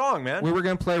happened to Jeez. the song, man? We were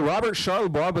going to play Robert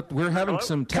Charlebois, but we're having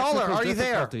some technical Caller, are you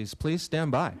there? difficulties. Please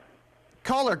stand by.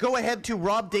 Caller, go ahead to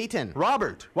Rob Dayton.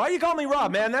 Robert. Why you call me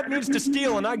Rob, man? That means to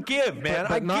steal and not give, man.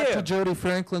 But not give. to Jody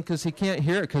Franklin, because he can't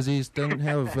hear it because he doesn't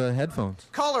have headphones.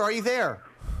 Caller, are you there?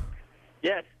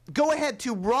 Yes. Go ahead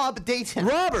to Rob Dayton.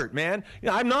 Robert, man.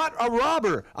 I'm not a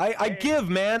robber. I give,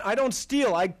 man. I don't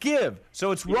steal. I give.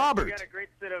 So it's Robert. You got a great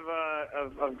set of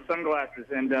sunglasses,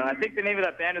 and I think the name of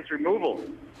that band is Removal.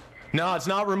 No, it's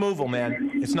not removal,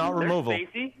 man. It's not removal. They're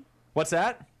Stacy. What's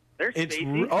that? They're It's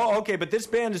Stacy. okay, but this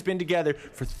band has been together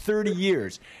for 30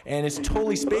 years, and it's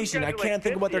totally spacey, and I can't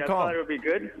think of what they're I thought called. it would be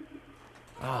good.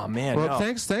 Oh man, Well,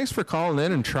 no. thanks for calling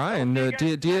in and trying.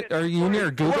 Are you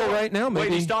near Google right now? Wait,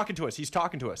 Maybe. he's talking to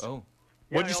us. Oh.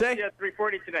 What'd you say? Yeah,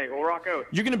 3:40 tonight. We'll rock out.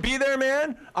 You're gonna be there,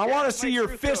 man? I want to that's see my your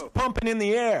trousseau. fist pumping in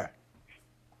the air.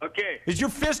 Okay. Is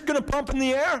your fist gonna pump in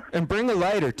the air? And bring a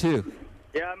lighter too.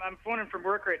 Yeah, I'm phoning from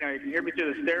work right now. You can hear me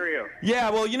through the stereo.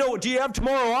 Yeah. Well, do you have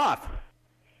tomorrow off?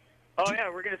 Oh,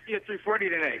 yeah, we're going to see you at 3:40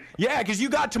 tonight. Yeah, because you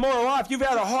got tomorrow off. You've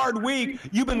had a hard week.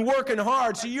 You've been working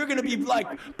hard, so you're going to be like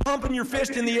pumping your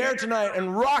fist in the air tonight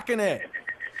and rocking it.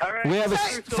 All right. We have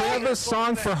a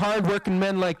song for hard-working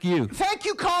men like you. Thank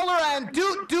you, caller, and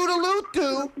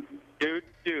doodle-doo. Dude.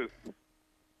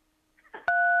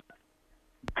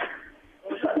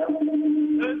 That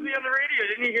was me on the radio.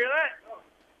 Didn't you hear that?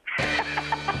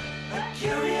 A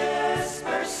curious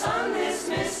person is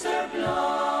Mr.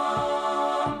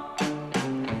 Plum.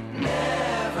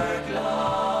 Never glum.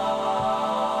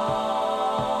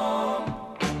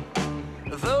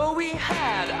 Though we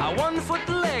had a 1-foot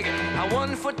leg, a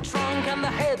 1-foot trunk, and the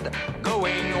head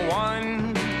going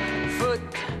 1 foot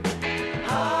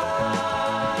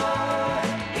high,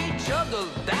 he juggled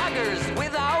daggers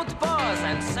without pause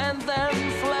and sent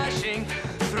them flashing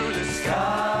through the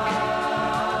sky.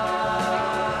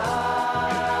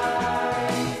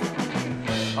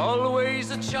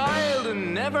 Always a child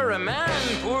and never a man,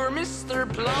 poor Mr.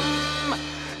 Plum.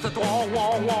 That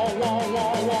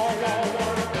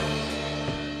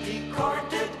he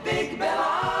courted Big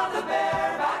Bella, the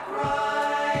bareback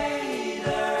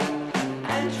rider,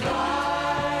 and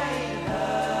tried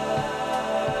her.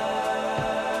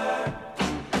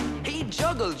 He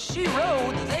juggled, she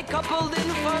rode, they coupled in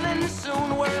fun, and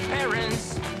soon were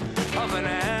parents of an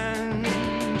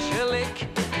angelic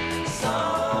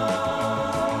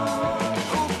son,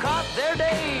 who caught their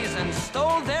days and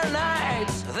stole their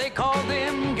nights. They called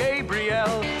him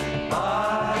Gabriel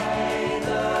by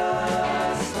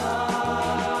the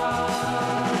sun.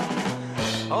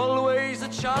 Always a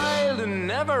child and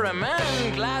never a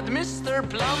man, glad Mr.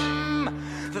 Plum.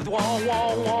 That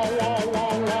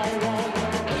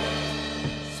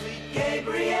Sweet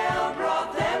Gabriel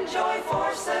brought them joy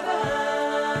for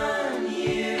 7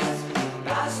 years,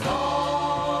 past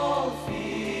all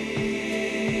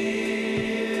fears.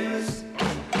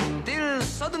 Till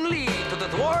suddenly, to the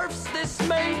dwarf's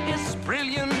dismay, his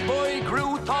brilliant boy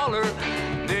grew taller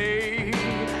day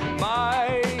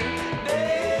by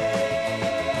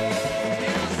day.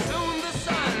 Till soon the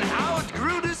sun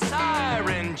outgrew desire,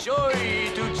 and joy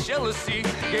to jealousy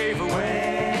gave away.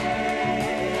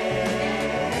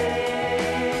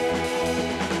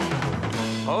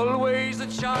 Always a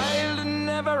child and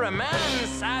never a man,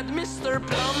 sad Mr.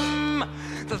 Plum.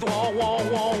 That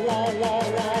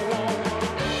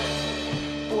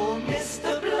poor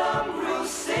Mr. Plum grew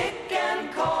sick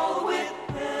and cold with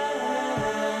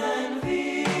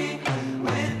envy,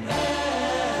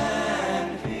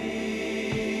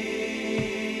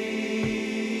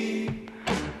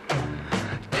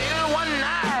 Till one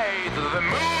night, the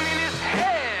moon in his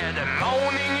head,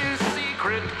 moaning in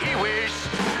secret, he wished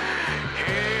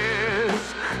his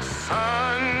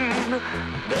son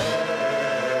dead.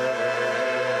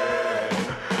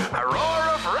 A roar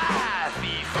of wrath,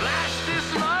 he flashed his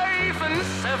knife and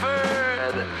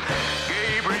severed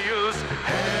Gabriel's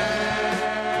head.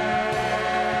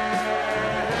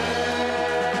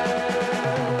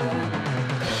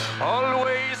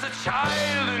 Always a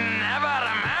child and never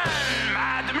a man,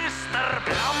 mad Mr.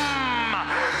 Plum.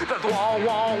 That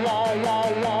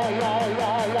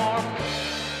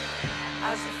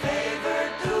as a favor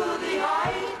to the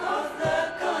height of the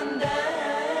condemned,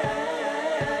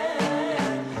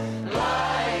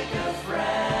 like a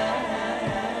friend,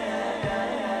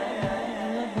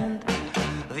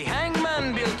 the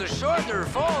hangman built a shorter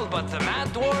fall, but the mad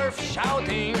dwarf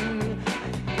shouting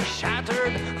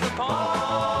shattered the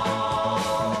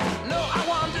pall. No, I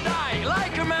want to die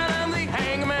like a man, and the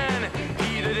hangman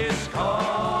heeded his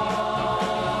call.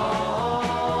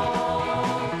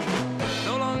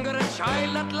 No longer a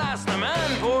child at last, a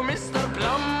man, poor Mr.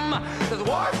 Plum. The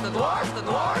dwarf, the dwarf, the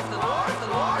dwarf, the dwarf, the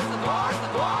dwarf, the dwarf, the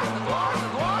dwarf, the dwarf, the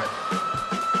dwarf.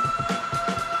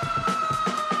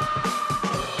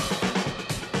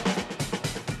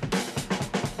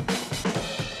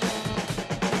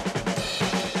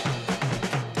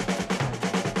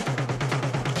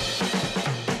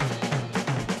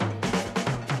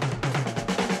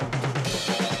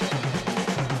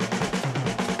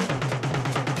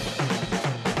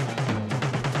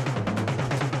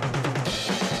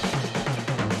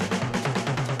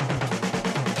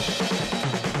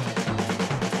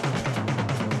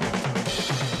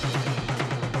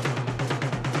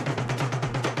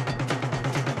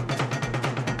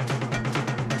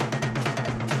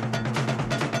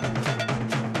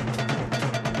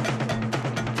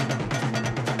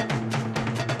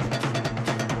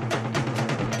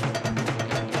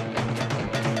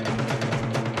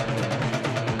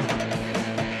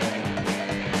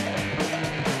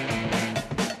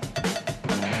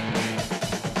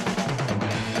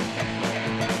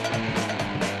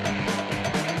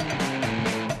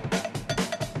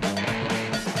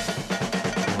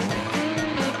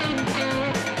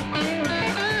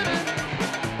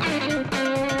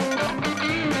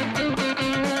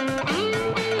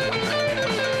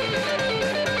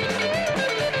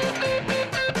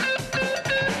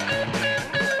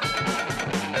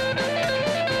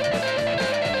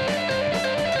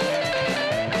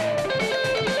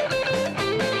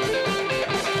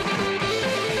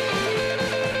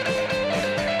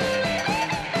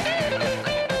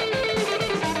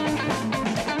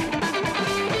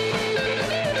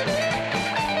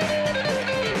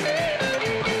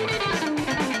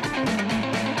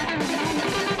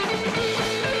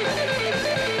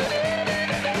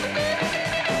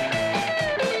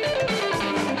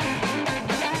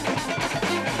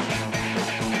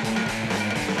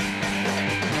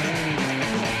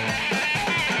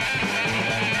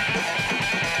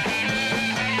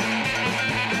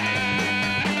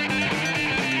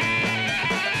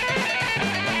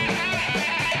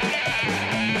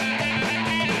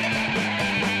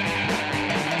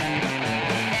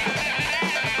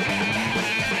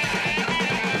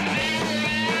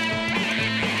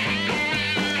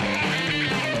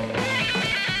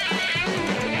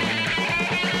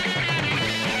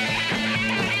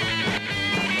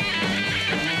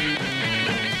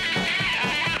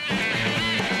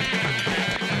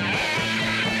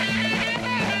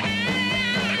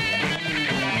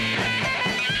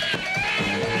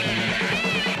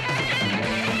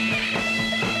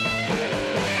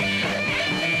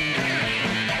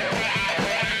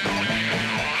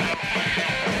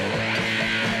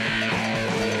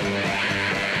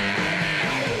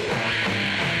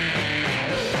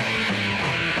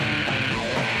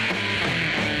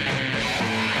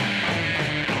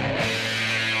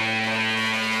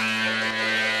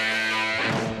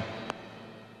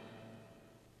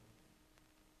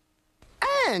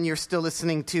 And you're still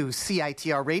listening to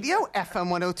CITR Radio, FM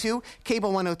 102,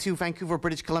 Cable 102, Vancouver,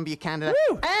 British Columbia, Canada,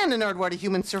 and the Nardwuar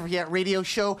Human Serviette radio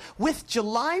show with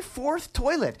July 4th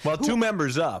Toilet. Well, two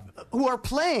members of. Who are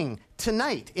playing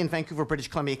tonight in Vancouver, British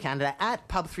Columbia, Canada at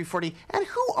Pub 340. And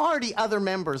who are the other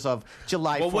members of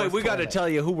July 4th Well, wait, we got to Toilet? tell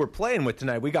you who we're playing with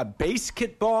tonight. We got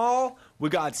Basketball, we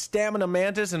got Stamina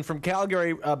Mantis, and from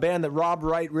Calgary, a band that Rob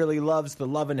Wright really loves, the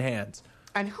Lovin' Hands.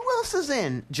 And who else is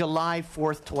in July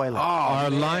 4th Toilet? Our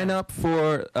lineup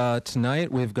for tonight,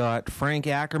 we've got Frank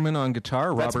Ackerman on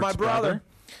guitar, That's Robert's my brother.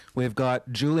 We've got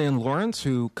Julian Lawrence,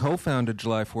 who co-founded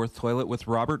July 4th Toilet with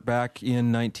Robert back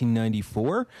in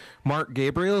 1994. Mark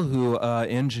Gabriel, who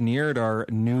engineered our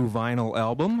new vinyl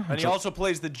album. And he also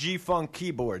plays the G-Funk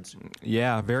keyboards.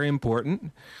 Yeah, very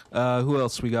important. Who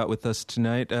else we got with us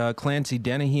tonight? Clancy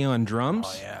Dennehy on drums.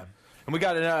 Oh, yeah. And we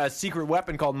got a secret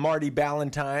weapon called Marty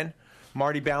Ballantyne.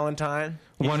 Marty Ballantyne.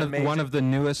 He's One amazing. of the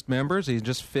newest members. He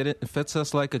just fits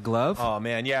us like a glove. Oh,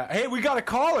 man, yeah. Hey, we got a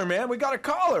caller, man. We got a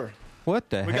caller. What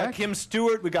the We heck? got Kim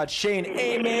Stewart. We got Shane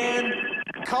Amen.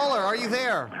 Caller, are you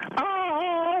there?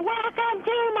 Oh, welcome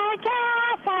to my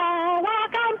castle.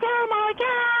 Welcome to my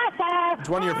castle. It's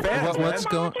one of your fans, man. What's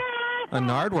going? A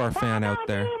Nardwuar fan out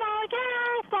there. Welcome to my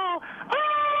castle.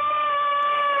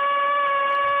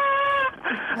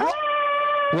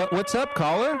 What's up,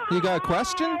 caller? You got a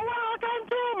question? Welcome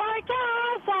to my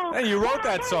castle. Hey, you wrote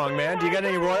that song, man. Do you get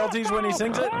any royalties when he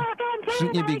sings it?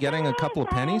 Shouldn't you be getting a couple of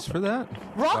pennies for that?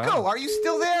 Rocco, Wow. are you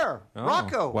still there? Oh,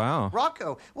 Rocco. wow.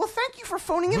 Rocco. Well, thank you for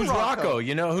phoning in, Who's Rocco?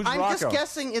 You know, who's I'm Rocco? just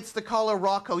guessing it's the caller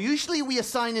Rocco. Usually we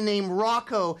assign a name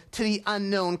Rocco to the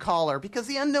unknown caller because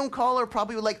the unknown caller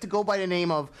probably would like to go by the name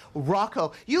of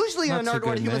Rocco. Usually on That's a an Nardwuar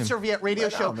good Human name. Serviette radio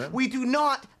Right show, on, man. we do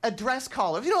not address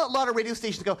callers. You know, a lot of radio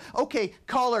stations go, okay,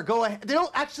 caller, go ahead. They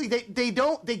don't actually, they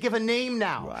give a name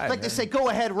now. Right, like they man. say, go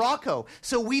ahead, Rocco.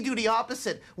 So we do the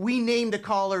opposite. We name the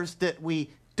callers that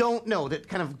we don't know, that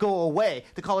kind of go away.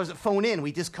 The callers that phone in,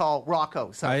 we just call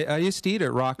Rocco. So I used to eat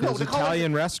at Rocco's the callers-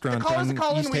 Italian the restaurant callers on that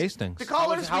call in, East we- Hastings. the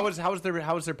callers, How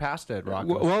was their pasta at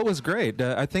Rocco's? Well, it was great.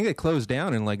 I think it closed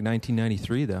down in like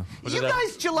 1993, though. Was you it a-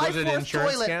 guys, July was it an 4th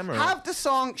insurance Toilet, scam, or- have the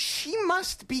song She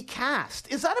Must Be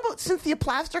Cast. Is that about Cynthia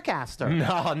Plastercaster?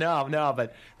 No,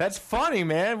 but that's funny,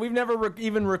 man. We've never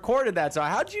even recorded that song.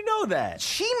 How'd you know that?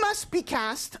 She Must Be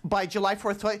Cast by July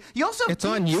 4th Toilet. You also have It's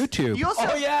on YouTube. You also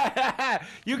Oh, yeah.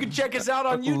 You can check us out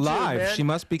on YouTube, Live. man. She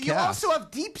must be You cast. also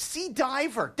have Deep Sea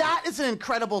Diver. That is an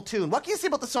incredible tune. What can you say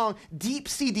about the song Deep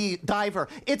Sea Diver?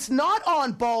 It's not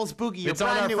on Balls Boogie, your It's on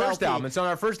brand our new first LP. album. It's on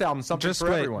our first album, Something Just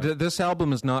for wait. Everyone. This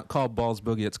album is not called Balls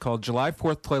Boogie. It's called July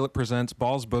 4th Toilet Presents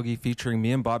Balls Boogie, featuring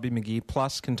me and Bobby McGee,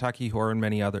 plus Kentucky Horror and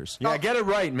many others. Yeah, get it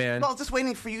right, man. Well, just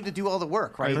waiting for you to do all the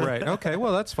work, right? Right. Okay.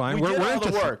 Well, that's fine. We did we're all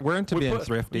into the work. We're into We being put-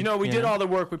 thrifty. You know, we did all the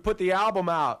work. We put the album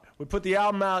out.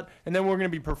 And then we're going to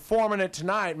be performing it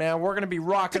tonight, man. We're going to be To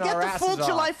rocking get our the asses full off.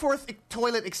 July 4th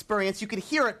Toilet experience, you can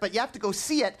hear it, but you have to go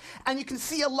see it. And you can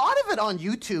see a lot of it on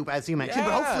YouTube, as you mentioned.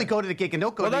 But Yeah. hopefully go to the gig and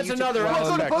don't go Well, to that's YouTube. another Well, go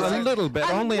to aspect. both A sides. little bit,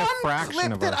 And only a one fraction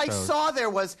clip of that our I shows. saw there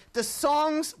was the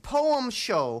Songs Poem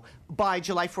Show by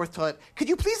July 4th Toilet. Could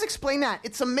you please explain that?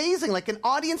 It's amazing. Like an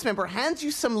audience member hands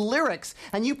you some lyrics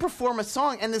and you perform a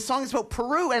song, and the song is about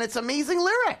Peru, and it's amazing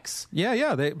lyrics.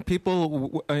 Yeah.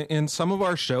 People in some of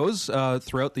our shows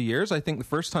throughout the years. I think the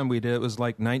first time we did it was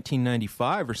like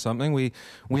 1995 or something. We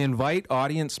invite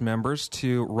audience members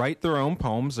to write their own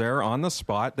poems there on the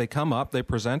spot. They come up, they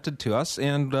present it to us,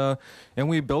 and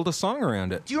we build a song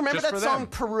around it. Do you remember Just that for song them.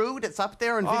 Peru that's up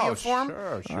there in video Oh, form?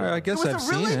 sure. I It guess was I've a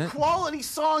seen really it. quality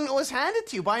song that was handed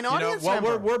to you by an You know, audience well,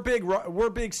 member. we're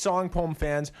big song poem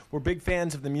fans. We're big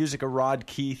fans of the music of Rod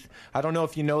Keith. I don't know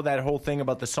if you know that whole thing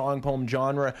about the song poem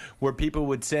genre, where people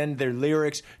would send their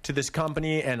lyrics to this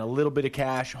company and a little bit of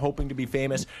cash, hoping to be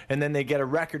famous, and then they get a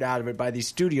record out of it by these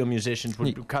studio musicians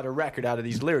would cut a record out of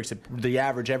these lyrics that the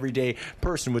average everyday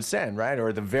person would send, right?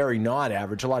 Or the very not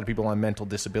average. A lot of people on mental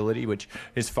disability, which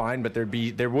is fine, but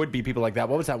there would be people like that.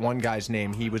 What was that one guy's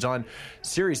name? He was on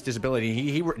serious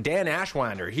disability. Dan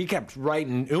Ashwander. He kept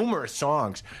writing numerous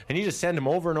songs, and he just sent them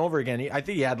over and over again. I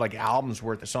think he had like albums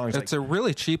worth of songs. It's a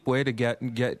really cheap way to get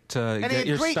and get it had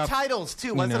your great stuff. titles too,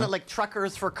 you wasn't know. it? Like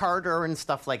Truckers for Carter and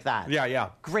stuff like that. Yeah.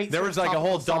 Great There sort was of like a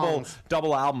whole topical songs.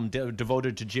 double album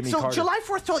devoted to Jimmy So Carter. July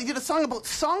 4th Toilet, you did a song about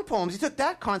song poems. You took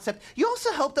that concept. You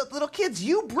also helped out little kids.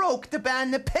 You broke the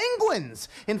band The Penguins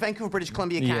in Vancouver, British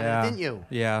Columbia, Canada, didn't you?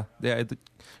 Yeah.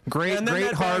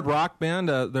 Great hard rock band.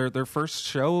 Their first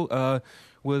show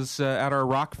was at our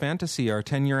Rock Fantasy, our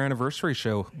 10-year anniversary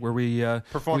show, where we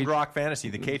performed Rock Fantasy,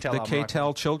 the K-Tel album. The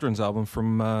K-Tel children's album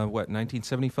from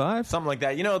 1975, something like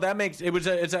that. That makes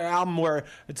it's an album where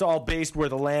it's all based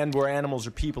where animals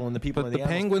are people and the people are the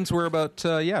animals. Penguins were about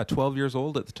 12 years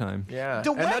old at the time. Yeah,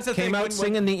 and that's the came thing, out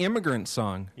singing the Immigrant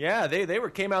Song. Yeah, they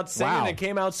came out singing and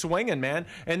came out swinging, man.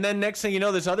 And then next thing you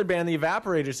know, this other band, the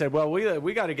Evaporators, said, "Well,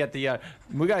 we got to get the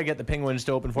Penguins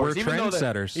to open for us." We're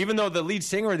trendsetters. Even though the lead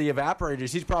singer of the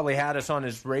Evaporators, he's probably had us on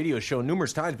his radio show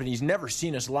numerous times, but he's never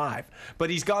seen us live. But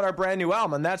he's got our brand new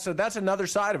album, and that's another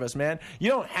side of us, man. You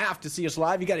don't have to see us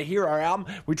live. You got to hear our album.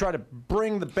 We try to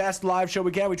bring the best live show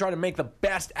we can. We try to make the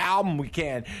best album we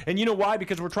can. And you know why?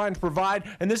 Because we're trying to provide,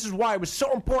 and this is why it was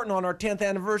so important on our 10th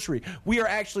anniversary. We are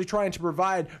actually trying to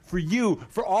provide for you,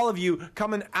 for all of you,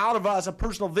 coming out of us, a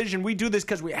personal vision. We do this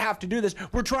because we have to do this.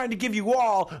 We're trying to give you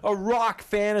all a rock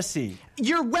fantasy.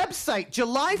 Your website,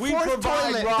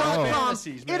 July4thtoilet.com.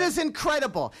 It is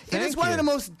incredible. It is one of the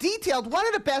most detailed, one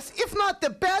of the best, if not the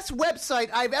best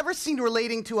website I've ever seen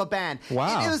relating to a band.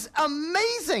 Wow. It is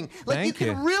amazing. You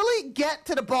can really get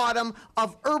to the bottom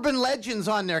of urban legends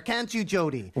on there, can't you,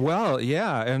 Jody? Well,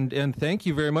 yeah, and thank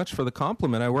you very much for the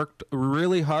compliment. I worked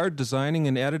really hard designing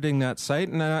and editing that site,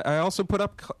 and I also put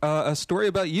up a story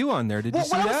about you on there. Did you see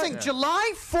that? I was saying,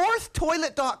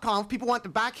 July4thtoilet.com, if people want the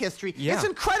back history. Yeah. It's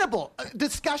incredible.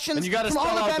 Discussions from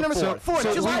all the band members.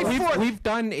 July 4th. We've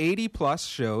done 80-plus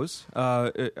shows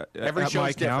every at show's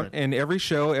my count, different. and every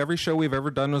show we've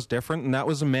ever done was different, and that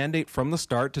was a mandate from the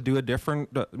start to do a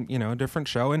different different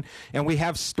show, and we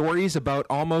have stories about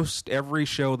almost every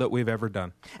show that we've ever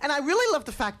done. And I really love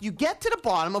the fact you get to the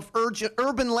bottom of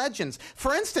urban legends.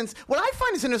 For instance, what I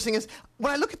find is interesting is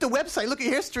when I look at the website, look at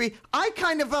your history, I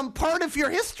kind of am part of your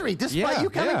history, despite you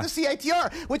coming to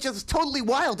CITR, which is totally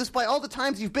wild, despite all the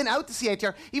times you've been out to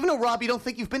CITR. Even though, Rob, you don't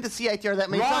think you've been to CITR that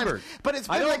many times. But it's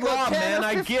been like Rob, 10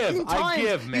 man, or 15 times. I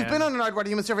give, man. You've been on the Nardwuar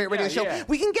Human Survey radio show. Yeah.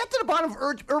 We can get to the bottom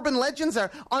of urban legends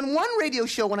there. On one radio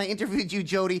show when I interviewed you,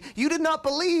 Jody, you did not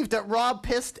believe that Rob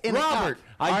pissed in a cup.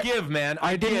 I give, man.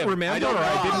 I didn't remember.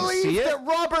 I didn't see it. that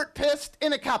Robert pissed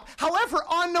in a cup. However,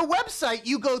 on the website,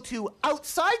 you go to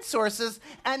outside sources,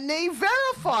 and they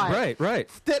verify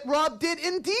that Rob did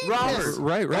indeed piss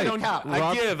in a cup.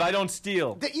 I give. I don't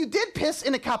steal. That you did piss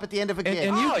in a cup at the end of a gig.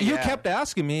 And you kept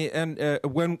asking me, and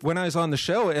when I was on the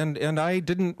show, and I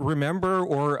didn't remember,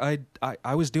 or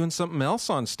I was doing something else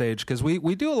on stage, because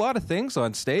we do a lot of things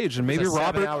on stage, and maybe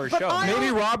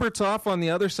Robert's off on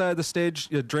the other side of the stage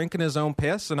drinking his own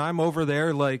piss, and I'm over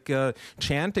there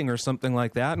chanting or something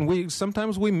like that, and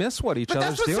sometimes we miss what each other's doing.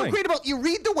 But that's what's so great about you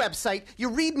read the website, you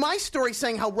read my story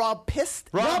saying how Robert pissed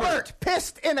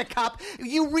in a cup,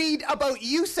 you read about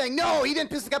you saying no, he didn't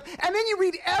piss in a cup, and then you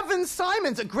read Evan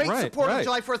Simons, a great supporter of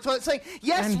July 4th Toilet, saying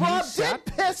yes, and Rob did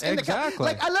piss in the cup.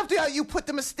 I love how you put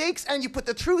the mistakes and you put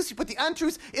the truths, you put the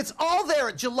untruths. It's all there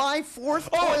at July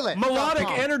 4th Toilet. Melodic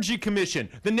Energy Commission.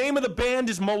 The name of the band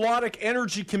is Melodic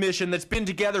Energy Commission, that's been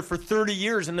together for 30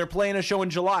 years, and they're playing a show in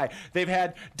July. They've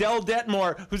had Del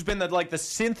Detmore, who's been the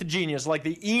synth genius, like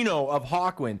the Eno of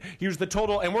Hawkwind. He was the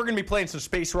total, and we're going to be playing some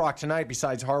space rock tonight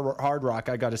besides hard rock,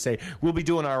 I got to say. We'll be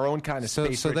doing our own kind of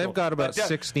space. So they've got about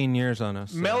 16 years on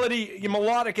us. So.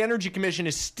 Melodic Energy Commission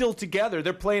is still together.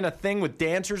 They're playing a thing with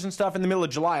dancers and stuff in the middle of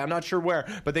July. I'm not sure where,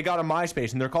 but they got a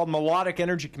MySpace, and they're called Melodic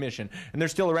Energy Commission, and they're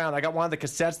still around. I got one of the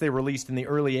cassettes they released in the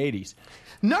early 80s.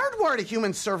 Nardwuar, the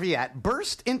human serviette,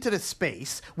 burst into the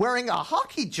space wearing a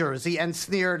hockey jersey and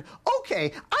sneered, okay, I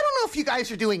don't know if you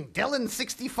guys are doing Dylan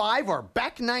 65 or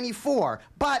Beck 94,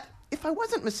 but if I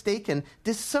wasn't mistaken,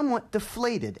 this somewhat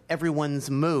deflated everyone's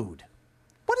mood.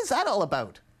 What is that all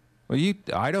about? Well,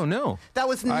 I don't know. That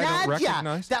was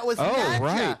Nadja. That was Nadja.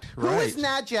 Right. Who is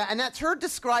Nadja? And that's her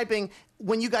describing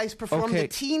when you guys performed the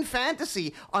Teen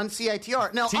Fantasy on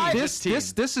CITR. Now,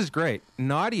 this is great.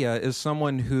 Nadia is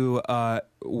someone who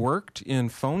worked in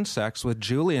phone sex with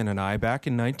Julian and I back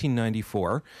in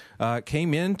 1994.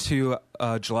 Came into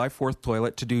July 4th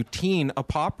Toilet to do Teen, a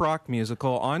pop rock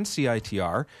musical on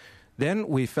CITR. Then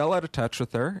we fell out of touch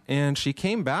with her, and she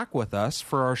came back with us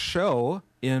for our show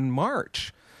in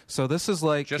March. So this is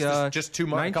just 2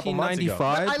 months, a couple months ago.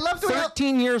 1995, I love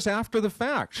 13 years after the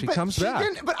fact, she comes back.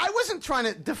 But I wasn't trying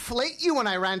to deflate you when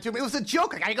I ran to him. It was a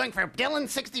joke. Are you going for Dylan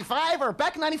 65 or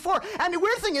Beck 94? And the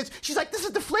weird thing is, she's like, this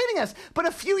is deflating us. But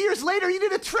a few years later, you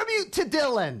did a tribute to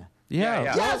Dylan.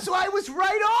 Yeah. Yeah, so I was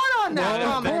right on that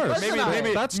Well, comment. of course. Wasn't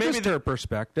I? That's just her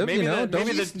perspective. maybe You know, the-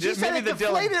 maybe don't- the- She said maybe it the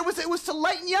Dylan- deflated. It was to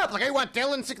lighten you up. Like, I want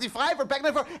Dylan 65 or Beck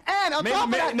 94. And on Maybe- top of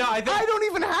maybe- that, no, I think- I don't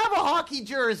even have a hockey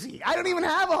jersey. I don't.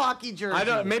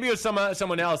 Maybe it was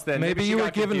someone else then. maybe she you got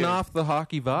were giving confused. off the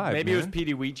hockey vibe. Maybe it was man.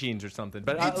 Petey Wheatjeans or something.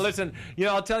 But listen,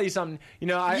 I'll tell you something.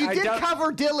 I You did doubt-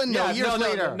 cover Dylan, though, years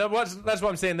later. No, that's what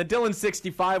I'm saying. The Dylan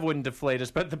 65 wouldn't deflate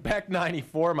us, but the Beck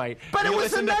 94 might. But Have it you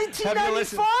was in listened to- have you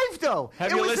 1995, though.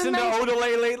 Have It you was in listened to 19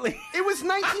 Odelay lately? It was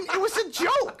 19. It was a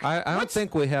joke. I don't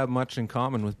think we have much in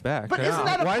common with Beck. But isn't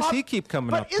that a Why does pop- he keep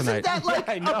coming but up tonight? isn't that like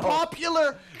Yeah, I know. a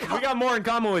popular? We got more in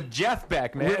common with Jeff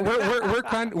Beck, man.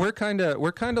 we're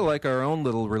kind of like our own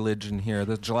little religion here.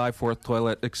 The July 4th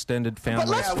toilet extended family.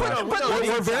 let's put- slash- but let's-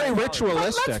 we're very But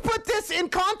ritualistic. let's put this in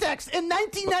context. In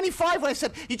 1995, when I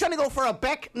said you're trying to go for a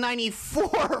Beck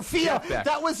 94 feel, Jeff Beck.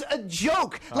 that was a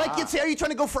joke. Like you'd say, are you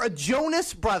trying to go for a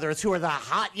Jonas Brothers, who are the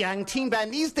hot young teen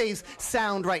band these days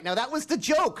sound right now? That was the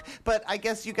joke. But I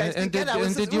guess you guys And didn't get that.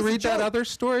 It did you was a read that joke. other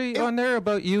story on there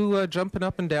about you jumping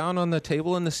up and down on the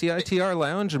table in the CITR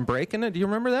lounge and breaking it? Do you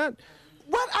remember that?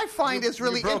 What I find is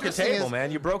really you broke a interesting table, is,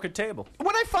 man. You broke a table.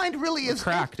 What I find really is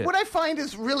cracked it. What I find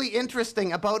is really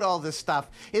interesting about all this stuff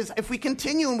is if we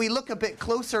continue and we look a bit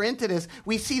closer into this,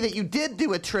 we see that you did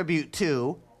do a tribute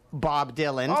to Bob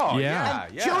Dylan. Oh, Yeah.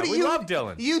 yeah. Jody, we you love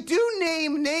Dylan. You do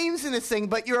name names in this thing,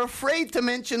 but you're afraid to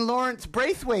mention Lawrence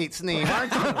Braithwaite's name,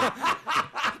 aren't you?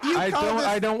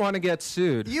 I don't want to get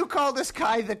sued. You call this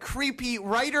guy the creepy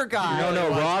writer guy. No,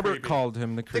 was Robert creepy. called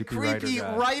him the The creepy, creepy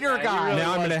writer guy. guy. really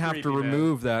Now I'm going to was have creepy, to man.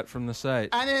 remove that from the site.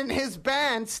 And in his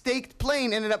band, Staked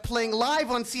Plane, ended up playing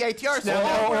live on CITR.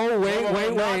 So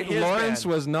Wait. his Lawrence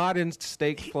band. was not in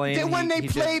Stake Plane. Then when they He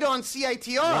did- played on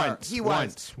CITR, he was.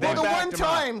 once. Well, They the backed one him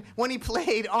up. time when he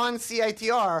played on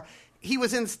CITR, he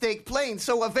was in Staked Plane.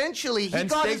 So eventually he And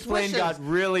got Staked his Plane wishes. got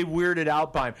really weirded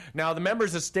out by him. Now, the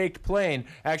members of Staked Plane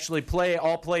actually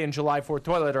all play in July 4th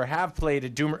Toilet or have played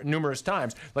it numerous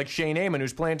times. Like Shane Amon,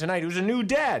 who's playing tonight, who's a new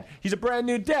dad. He's a brand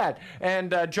new dad.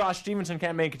 And Josh Stevenson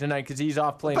can't make it tonight because he's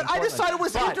off playing But in I Portland. just thought it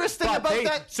was interesting about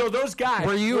that. So those guys...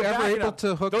 Were you ever backing able up.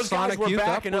 to hook Those Sonic guys were Youth up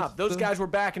backing with up. Those the- guys were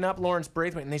backing up Lawrence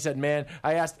Braithwaite, and they said, "Man,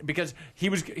 I asked because he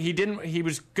was going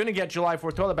to get July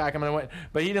 4th Toilet back, and I went,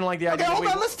 but he didn't like the idea." Okay, that hold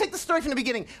we- on. Let's take the story from the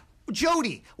beginning.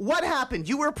 Jody, what happened?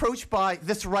 You were approached by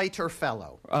this writer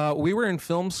fellow. We were in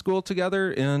film school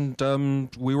together, and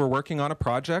we were working on a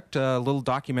project, a little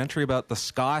documentary about the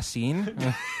ska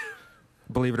scene.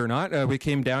 Believe it or not, we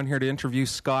came down here to interview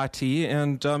Ska T,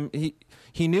 and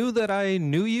he knew that I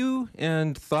knew you,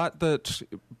 and thought that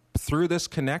through this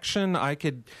connection,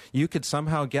 you could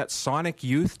somehow get Sonic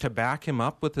Youth to back him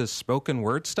up with his spoken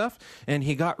word stuff, and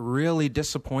he got really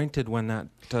disappointed when that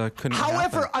couldn't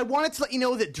However, happen. I wanted to let you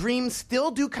know that dreams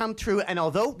still do come true, and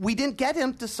although we didn't get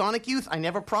him to Sonic Youth, I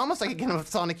never promised I could get him to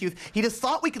Sonic Youth. He just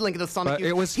thought we could link it to Sonic But Youth.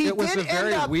 it was He a did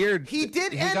very end up- weird. He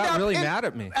did end got up really in- mad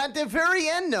at me. At the very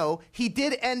end, though, he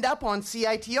did end up on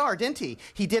CITR, didn't he?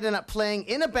 He did end up playing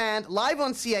in a band live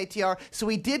on CITR, so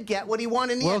he did get what he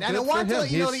wanted in the Well, end. And I good want for to let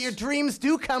him. you know that He's- your dreams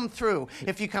do come through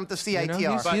if you come to CITR. he's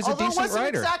a Although decent it wasn't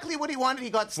writer. exactly what he wanted, he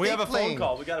got We State have a Plane. phone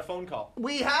call. We got a phone call.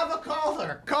 We have a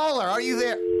caller. Caller, are you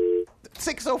there?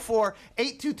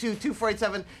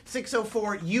 604-822-2487,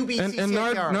 604-UBC. And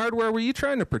Nardwuar, were you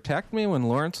trying to protect me when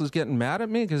Lawrence was getting mad at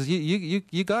me? Because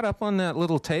you got up on that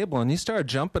little table and you started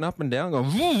jumping up and down,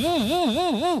 going.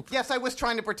 Yes, I was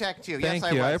trying to protect you. Thank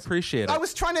yes, you. I was. appreciate it. I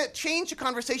was trying to change the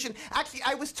conversation. Actually,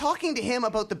 I was talking to him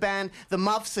about the band, the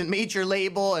Muffs, and Major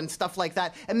Label and stuff like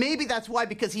that. And maybe that's why,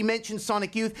 because he mentioned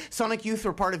Sonic Youth. Sonic Youth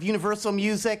were part of Universal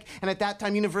Music, and at that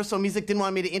time, Universal Music didn't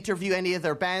want me to interview any of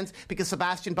their bands because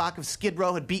Sebastian Bach of Skid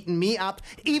Row had beaten me up,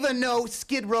 even though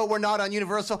Skid Row were not on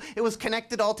Universal. It was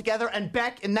connected all together, and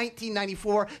Beck in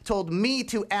 1994 told me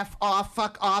to F off,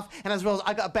 fuck off, and as well as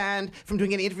I got banned from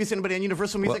doing any interviews with anybody on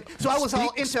Universal Music. So I was all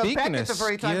into Beck at the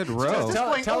very time. Skid So Row. it's just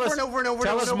going Tell over us- and over and over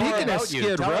tell and us over. more and over. about Speaking of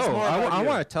you. Skid Tell us Row, more about I you.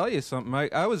 want to tell you something.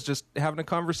 I was just having a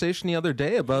conversation the other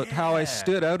day about how I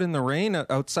stood out in the rain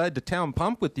outside the town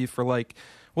pump with you for like,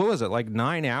 what was it, like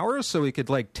 9 hours so we could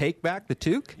like take back the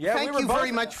toque? Yeah, Thank we were you both-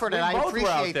 very much for we that. I both were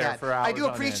out appreciate there that. for I do hours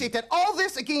on appreciate end. that. All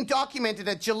this again documented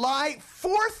at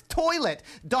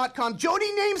July4thtoilet.com.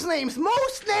 Jody names names.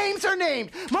 Most names are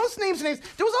named. Most names are names.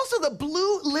 There was also the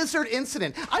Blue Lizard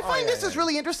incident. I find this is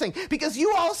really interesting because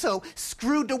you also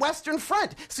screwed the Western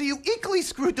Front. So you equally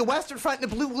screwed the Western Front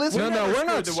and the Blue Lizard. No, we're not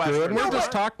screwed the screwed. Western. We're No,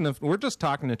 just talking. We're just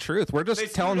talking the truth. We're They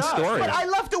just telling screwed us. stories. But I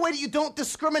love the way that you don't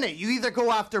discriminate. You either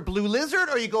go after Blue Lizard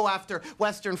or you go after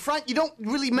Western Front. You don't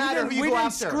really matter who you we go didn't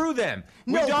after. Screw them.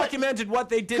 No, we but documented what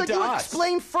they did Could to you us.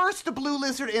 explain first the Blue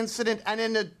Lizard incident and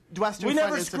then the Western We Front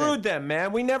never incident? screwed them,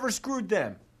 man. We never screwed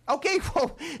them. Okay,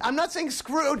 well, I'm not saying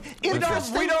screwed.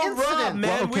 Interesting we don't rob, incident. man.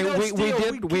 Well, okay, we don't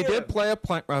steal, we give. did play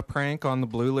a prank on the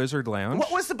Blue Lizard Lounge.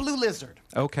 What was the Blue Lizard?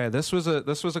 Okay, this was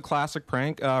a classic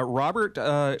prank. Robert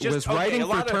was okay, writing a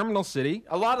for lot of- Terminal City.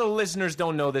 A lot of listeners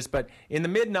don't know this, but in the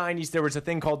mid-'90s, there was a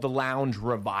thing called the lounge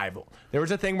revival. There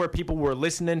was a thing where people were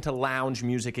listening to lounge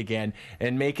music again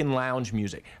and making lounge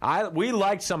music. We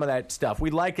liked some of that stuff.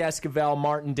 We liked Esquivel,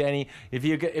 Martin Denny. If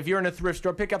you're in a thrift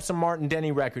store, pick up some Martin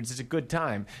Denny records. It's a good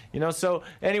time. So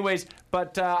anyways,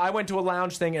 but I went to a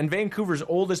lounge thing, and Vancouver's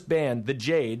oldest band, the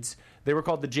Jades, they were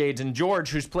called the Jades, and George,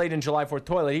 who's played in July 4th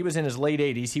Toilet, he was in his late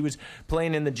 80s. He was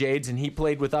playing in the Jades, and he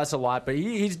played with us a lot, but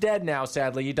he's dead now,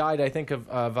 sadly. He died, I think,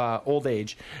 of old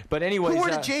age. But anyways... Who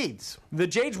were the Jades? The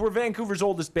Jades were Vancouver's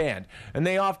oldest band, and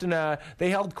they often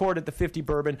they held court at the 50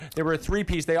 Bourbon. They were a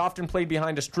three-piece. They often played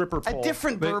behind a stripper pole. A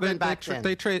different bourbon back then.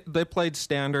 They played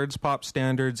standards, pop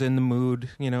standards, In the Mood,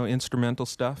 instrumental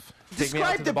stuff. Take me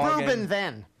out Describe to the ball bourbon game.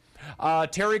 then.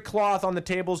 Terry cloth on the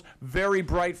tables, very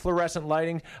bright fluorescent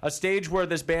lighting, a stage where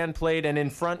this band played, and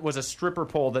in front was a stripper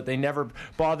pole that they never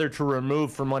bothered to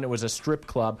remove from when it was a strip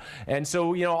club. And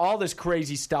so, all this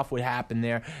crazy stuff would happen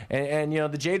there. And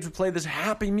the Jades would play this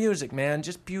happy music, man,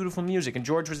 just beautiful music. And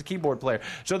George was the keyboard player.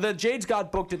 So the Jades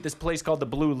got booked at this place called the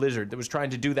Blue Lizard that was trying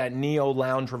to do that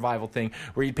neo-lounge revival thing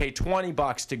where you'd pay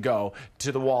 $20 to go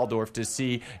to the Waldorf to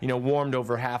see, warmed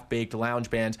over half-baked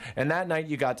lounge bands. And that night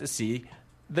you got to see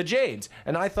the Jades.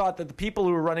 And I thought that the people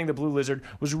who were running the Blue Lizard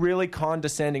was really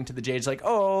condescending to the Jades, like,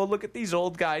 oh, look at these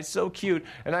old guys, so cute.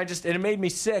 And it made me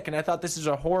sick, and I thought this is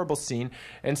a horrible scene.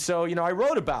 And so, I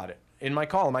wrote about it in my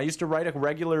column. I used to write a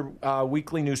regular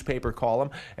weekly newspaper column,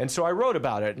 and so I wrote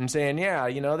about it and saying,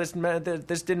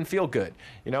 this didn't feel good,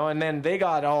 and then they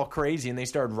got all crazy and they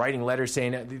started writing letters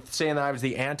saying that I was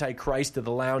the antichrist of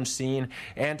the lounge scene,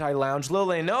 anti-lounge.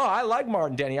 Lily, no, I like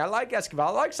Martin Denny, I like Esquivel,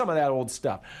 I like some of that old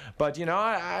stuff, but they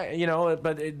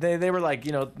were like,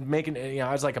 making,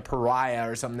 I was like a pariah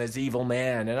or something, this evil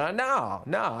man, and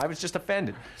I was just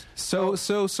offended. So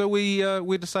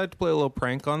we decided to play a little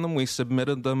prank on them. We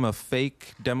submitted them a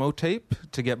fake demo tape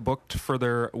to get booked for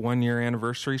their 1-year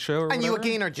anniversary show. And you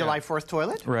again are July 4th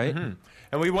Toilet? Right. Mm-hmm.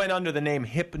 And we went under the name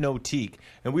Hypnotique,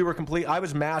 and we were I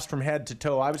was masked from head to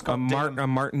toe. I was called a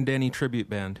Martin Denny tribute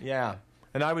band. Yeah.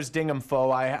 And I was Dingham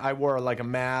Foe. I wore like a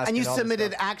mask. And you all this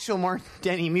submitted stuff. actual Martin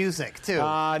Denny music, too.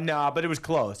 No, but it was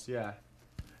close, yeah.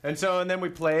 And then we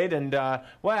played, and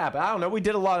what happened? I don't know. We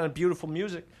did a lot of beautiful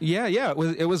music. Yeah,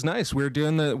 it was nice. We were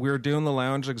doing the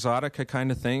lounge exotica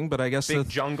kind of thing, but I guess big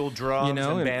jungle drums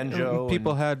and banjo.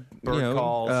 People had bird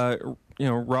calls.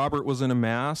 Robert was in a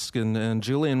mask, and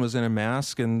Julian was in a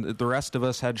mask, and the rest of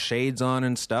us had shades on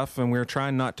and stuff, and we were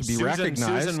trying not to be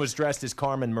recognized. Susan was dressed as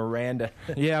Carmen Miranda.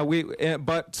 Yeah,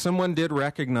 but someone did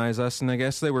recognize us, and I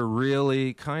guess they were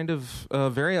really kind of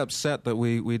very upset that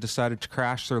we decided to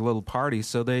crash their little party.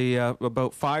 So they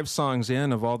about 5 songs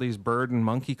in of all these bird and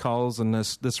monkey calls and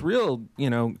this real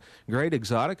great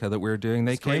exotica that we were doing,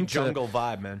 they came great jungle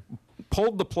vibe, man.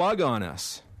 Pulled the plug on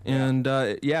us. And,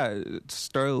 it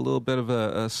started a little bit of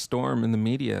a storm in the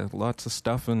media. Lots of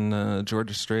stuff in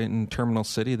Georgia Strait and Terminal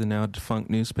City, the now defunct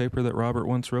newspaper that Robert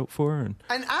once wrote for. And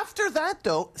after that,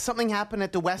 though, something happened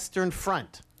at the Western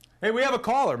Front. Hey, we have a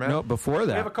caller, man. No, before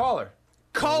that. We have a caller.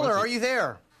 Caller, are you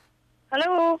there?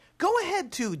 Hello. Go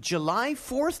ahead to July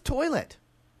 4th Toilet.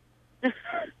 Is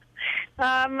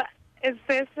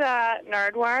this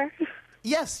Nardwuar?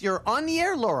 Yes, you're on the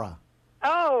air, Laura.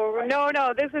 Oh,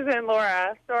 no, this isn't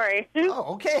Laura. Sorry.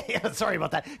 Oh, okay. Sorry about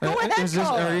that. Go ahead,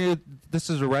 caller. This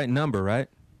is the right number, right?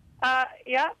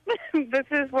 Yeah. This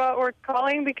is what we're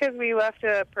calling because we left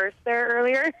a purse there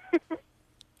earlier.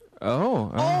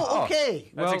 Oh,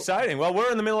 okay. That's exciting. Well, we're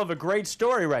in the middle of a great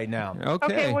story right now.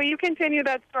 Okay, well, you continue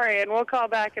that story, and we'll call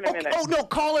back in a minute. Oh, no,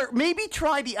 caller, maybe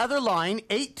try the other line,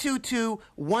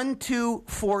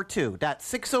 822-1242.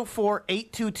 That's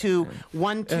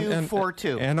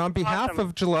 604-822-1242. And on behalf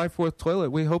of July 4th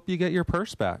Toilet, we hope you get your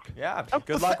purse back. Yeah,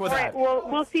 good luck with that. All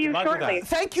right, we'll see you shortly.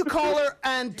 Thank you, caller.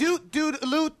 And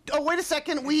wait a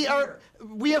second. We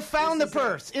have found the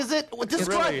purse. Is it?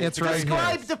 Describe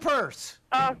the purse.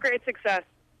 Oh, great success.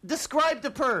 Describe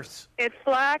the purse. It's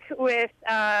black with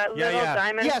little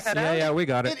diamonds cut out. Yeah, we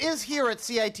got it. It is here at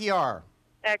CITR.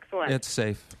 Excellent. It's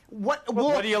safe. What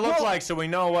do you look like so we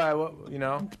know,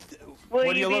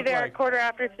 Will you be there at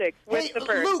 6:15 with the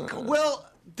purse? Luke,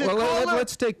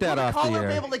 let's take that off the air.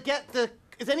 Be able to get the...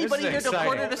 Is anybody here till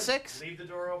 6:45? Leave the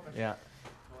door open. Yeah.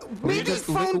 Maybe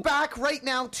phone back right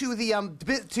now to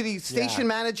the station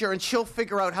manager, and she'll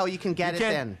figure out how you can get it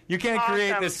in. You can't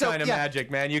create this So, kind of yeah.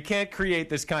 magic, man. You can't create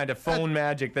this kind of phone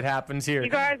magic that happens here You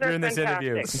guys are during this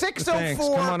interview. fantastic. 604. Thanks.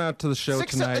 Come on out to the show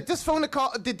tonight. Just phone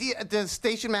the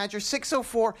station manager,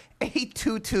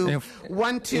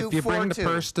 604-822-1242. If you bring the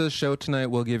purse to the show tonight,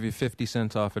 we'll give you 50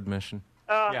 cents off admission.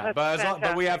 Oh, Yeah, that's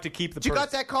but we have to keep the You purse.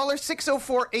 got that caller?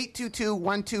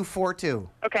 604-822-1242.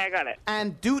 Okay, I got it.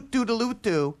 And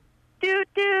doot-doodaloot-doo. Doot,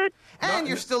 doot. And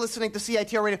you're still listening to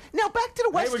CITR Radio. Now back to the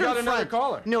Western we got another Front.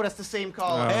 caller. No, that's the same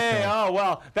caller. Hey,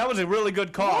 well, that was a really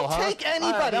good call, We'll huh? take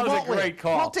anybody. That was won't a great we?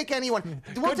 call. We'll take anyone.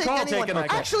 We'll Good take call anyone. taking that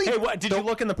call. Actually, hey, did you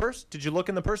look in the purse? Did you look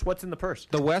in the purse? What's in the purse?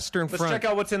 The Western Let's Front. check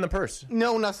out what's in the purse.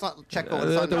 no, let's not check what's on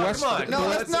the there. West-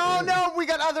 Come on. No, we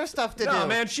got other stuff to do. No,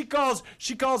 man, she calls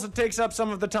and takes up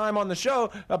some of the time on the show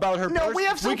about her No, purse. we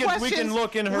have some questions. We can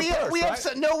look in her purse, we have right?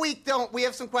 some, no, we don't. We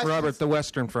have some questions. Robert, the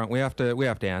Western Front. We have to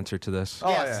answer to this.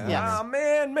 Yes, yes. Ah,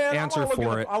 man, Answer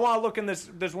for it. I want to look in this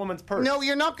woman's purse. No,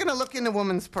 you're not going to look in the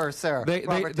woman's purse, sir. They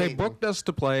Robert Dayton. booked us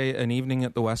to play an evening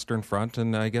at the Western Front,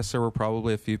 and I guess there were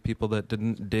probably a few people that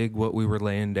didn't dig what we were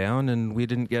laying down, and we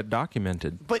didn't get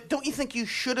documented. But don't you think you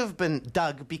should have been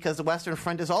dug, because the Western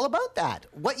Front is all about that?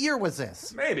 What year was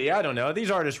this? Maybe, I don't know.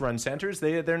 These artists run centers.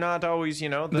 They're not always,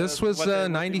 This was what do you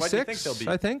think 96, they'll be?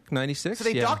 I think. 96, So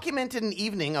they yeah. documented an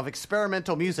evening of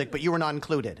experimental music, but you were not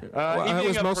included. Well, it evening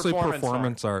was of mostly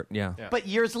performance art, yeah. But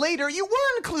years later, you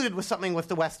were included with something with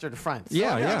the Western Front. So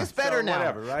Yeah, I think yeah. it's better So now.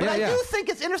 whatever, right? But Yeah, I yeah. do think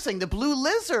it's interesting. The Blue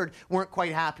Lizard weren't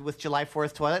quite happy with July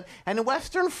 4th Toilet, and the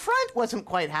Western Front wasn't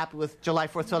quite happy with July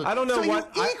 4th Toilet. I don't know so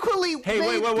what. you equally Hey,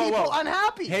 made wait, people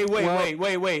unhappy. Hey,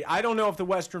 wait. I don't know if the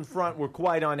Western Front were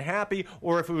quite unhappy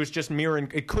or if it was just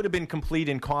it could have been complete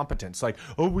incompetence. Like,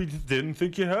 oh, we didn't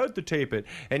think you had to tape it.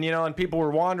 And, and people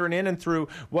were wandering in and through.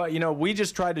 Well, we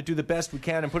just tried to do the best we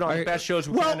can and put on the best shows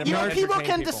we Well, can. And people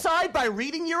entertain can decide by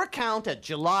reading your account at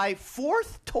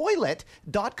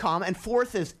July4thtoilet.com, and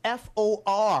fourth is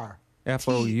F-O-R.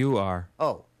 F-O-U-R.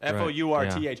 Oh.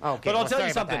 F-O-U-R-T-H. Yeah. Okay, But I'll well, tell sorry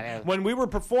you about something. that. When we were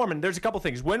performing, there's a couple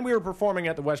things. When we were performing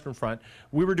at the Western Front,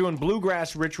 we were doing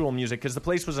bluegrass ritual music because the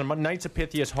place was a Knights of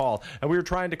Pythias Hall, and we were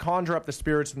trying to conjure up the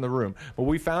spirits in the room. But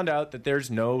we found out that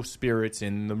there's no spirits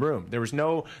in the room. There's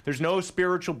no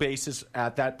spiritual basis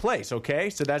at that place, okay?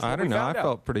 So that's what I don't know. I found out.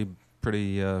 felt pretty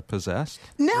possessed.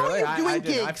 Now Really? you're doing I didn't.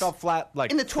 gigs. I felt flat, like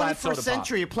in the flat 21st soda pop.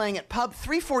 century. You're playing at Pub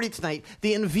 340 tonight.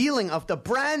 The unveiling of the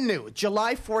brand new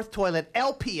July 4th Toilet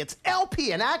LP. It's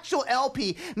LP, an actual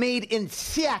LP made in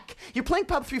Czech. You're playing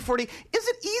Pub 340. Is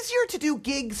it easier to do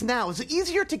gigs now? Is it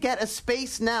easier to get a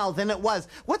space now than it was?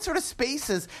 What sort of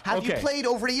spaces have you Okay. played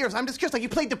over the years? I'm just curious. Like, you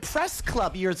played the Press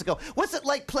Club years ago. What's it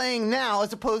like playing now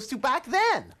as opposed to back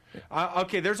then?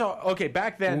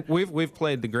 Back then. We've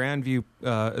played the Grandview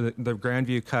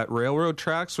Cut Railroad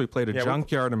tracks. We played a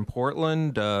junkyard in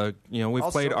Portland. We've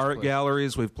All played sorts of art places.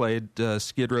 galleries. We've played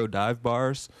Skid Row dive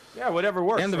bars. Yeah, whatever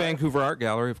works. And the right? Vancouver Art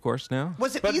Gallery, of course, now.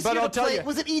 Was it But easier I'll to tell play? you,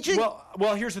 Was it easier?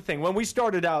 Well, here's the thing. When we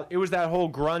started out, it was that whole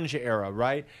grunge era,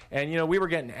 right? And we were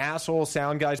getting asshole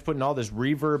sound guys putting all this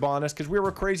reverb on us because we were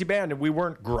a crazy band and we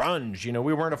weren't grunge.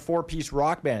 We weren't a 4-piece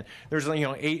rock band. There's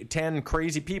 8, 10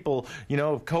 crazy people,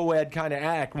 co-ed kind of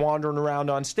act wandering around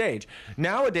on stage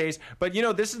nowadays. But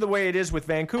this is the way it is with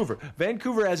Vancouver.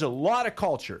 Vancouver has a lot of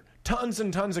culture. Tons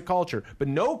and tons of culture, but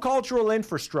no cultural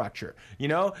infrastructure.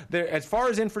 As far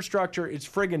as infrastructure, it's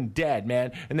friggin' dead,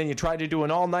 man. And then you try to do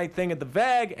an all-night thing at the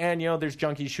VAG, and there's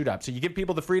junkies shoot up. So you give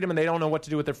people the freedom, and they don't know what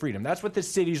to do with their freedom. That's what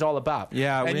this city's all about.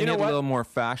 Yeah, and we need a little more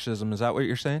fascism. Is that what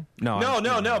you're saying?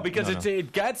 No, because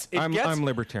it gets. I'm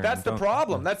libertarian. That's the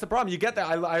problem. That's the problem. You get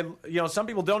that. Some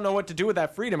people don't know what to do with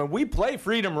that freedom, and we play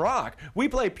freedom rock. We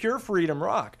play pure freedom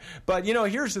rock. But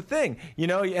here's the thing.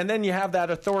 And then you have that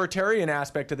authoritarian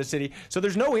aspect of the city. So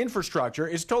there's no infrastructure.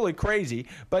 It's totally crazy.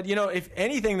 But, if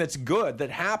anything that's good that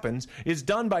happens is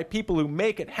done by people who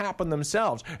make it happen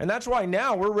themselves. And that's why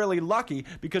now we're really lucky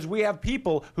because we have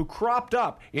people who cropped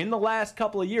up in the last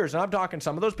couple of years. And I'm talking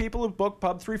some of those people who booked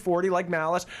Pub 340 like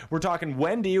Malice. We're talking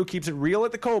Wendy who keeps it real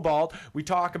at the Cobalt. We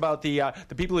talk about the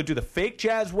people who do the fake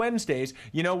Jazz Wednesdays.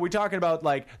 We're talking about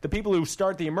like the people who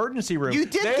start the emergency room. You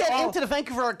did get into the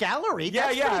Vancouver Art Gallery. Yeah,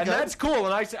 That's yeah, pretty and good. that's cool.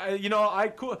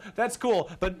 And cool. That's cool.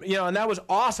 But and that was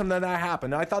awesome that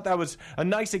happened. I thought that was a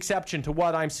nice exception to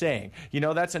what I'm saying.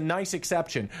 That's a nice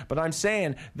exception. But I'm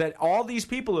saying that all these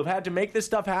people who've had to make this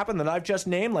stuff happen that I've just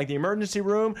named, like the emergency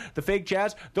room, the fake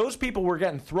jazz, those people were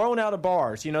getting thrown out of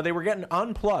bars. They were getting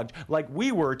unplugged like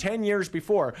we were 10 years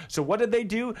before. So what did they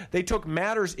do? They took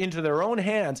matters into their own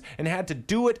hands and had to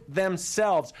do it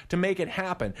themselves to make it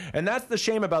happen. And that's the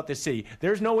shame about this city.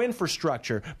 There's no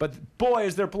infrastructure, but boy,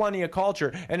 is there plenty of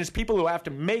culture. And it's people who have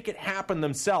to make it happen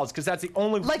themselves, because that's the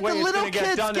only way it's going to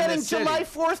get done in this city. Like the little kids getting July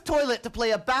 4th toilet to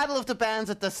play a Battle of the Bands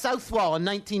at the South Wall in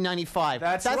 1995.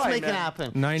 That's right, making man. it happen.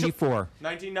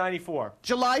 1994.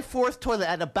 July 4th toilet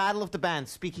at a Battle of the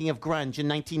Bands, speaking of grunge, in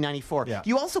 1994. Yeah.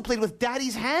 You also played with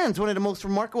Daddy's Hands, one of the most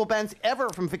remarkable bands ever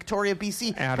from Victoria,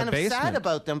 BC. Kind of sad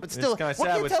about them, but still. What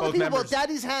can you tell people about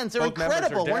Daddy's Hands? They're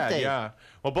incredible, weren't they? Yeah.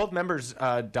 Well, both members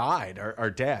died, are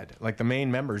dead. Like the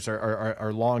main members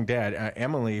are long dead.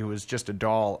 Emily, who was just a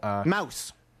doll.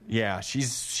 Mouse. Yeah,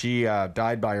 she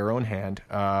died by her own hand.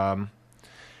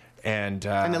 And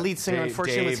the lead singer,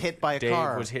 unfortunately, was hit by a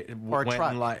car or a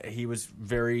truck. He was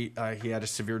he had a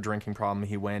severe drinking problem.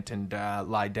 He went and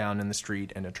lied down in the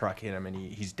street, and a truck hit him, and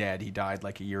he's dead. He died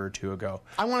like a year or two ago.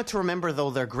 I wanted to remember, though,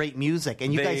 their great music,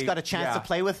 and you guys got a chance to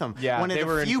play with them. Yeah, they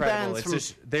were incredible.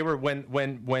 They were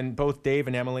when both Dave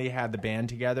and Emily had the band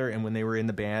together, and when they were in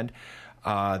the band,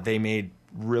 they made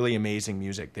really amazing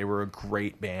music. They were a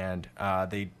great band.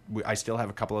 I still have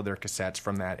a couple of their cassettes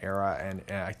from that era, and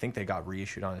I think they got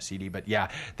reissued on a CD. But yeah,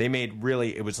 they made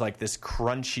it was like this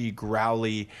crunchy,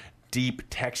 growly, deep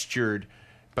textured,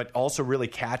 but also really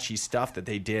catchy stuff that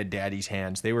they did. Daddy's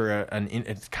Hands. They were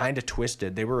it's kind of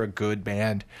twisted. They were a good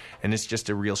band, and it's just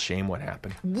a real shame what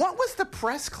happened. What was the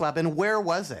press club, and where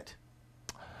was it?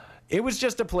 It was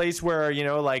just a place where,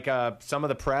 some of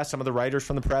the press, some of the writers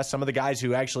from the press, some of the guys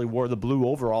who actually wore the blue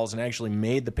overalls and actually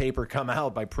made the paper come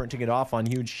out by printing it off on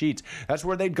huge sheets. That's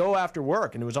where they'd go after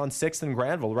work, and it was on 6th and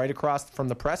Granville, right across from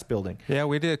the press building. Yeah,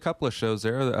 we did a couple of shows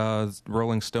there.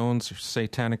 Rolling Stones'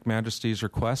 Satanic Majesty's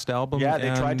Request album. Yeah, they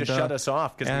tried to shut us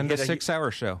off. And a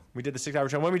 6-hour show. We did the 6-hour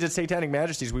show. When we did Satanic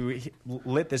Majesties, we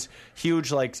lit this huge,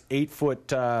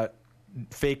 8-foot...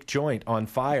 fake joint on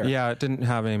fire. Yeah, it didn't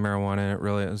have any marijuana in it,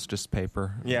 really. It was just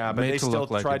paper. Yeah, but they still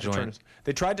tried to turn us.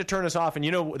 They tried to turn us off, and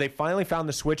they finally found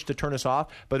the switch to turn us off,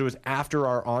 but it was after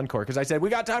our encore, because I said, we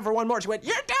got time for one more. She went,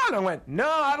 you're down. I went, no,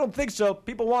 I don't think so.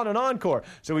 People want an encore.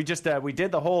 So we just we did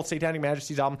the whole Satanic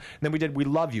Majesties album, and then we did We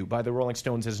Love You by the Rolling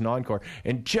Stones as an encore,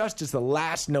 and just as the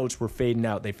last notes were fading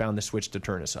out, they found the switch to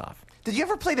turn us off. Did you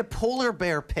ever play the Polar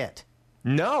Bear Pit?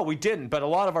 No, we didn't, but a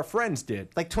lot of our friends did.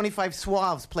 Like 25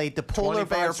 Suaves played the Polar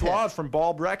Bear Pit. 25 Suaves from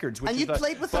Bulb Records. And you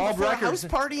played with them before a house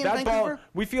party in Vancouver?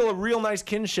 We feel a real nice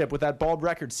kinship with that Bulb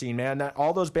Records scene, man.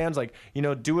 All those bands like,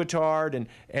 Duotard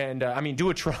and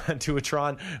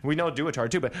Duotron. We know Duotard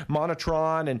too, but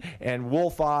Monotron and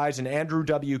Wolf Eyes and Andrew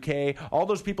WK. All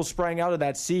those people sprang out of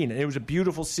that scene, and it was a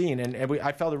beautiful scene. And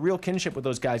I felt a real kinship with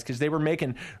those guys because they were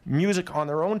making music on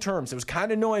their own terms. It was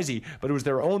kind of noisy, but it was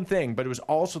their own thing. But it was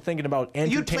also thinking about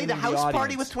you played a house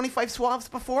party with 25 Suaves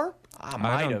before? I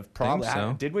might have, probably.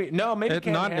 So. Did we? No, maybe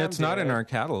it's not in our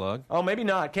catalog. Oh, maybe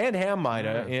not. Canned Ham might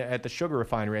have at the Sugar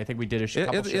Refinery. I think we did a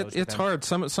couple shows. It's hard.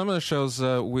 Some of the shows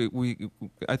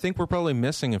I think we're probably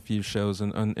missing a few shows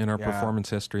in our performance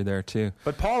history there too.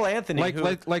 But Paul Anthony,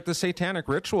 like the Satanic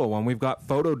Ritual one, we've got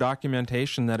photo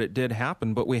documentation that it did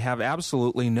happen, but we have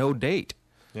absolutely no date.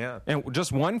 Yeah. And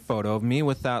just one photo of me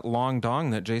with that long dong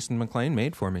that Jason McLean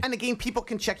made for me. And again, people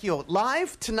can check you out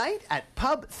live tonight at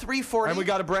Pub 340. And we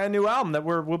got a brand new album that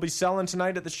we'll be selling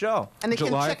tonight at the show. And they can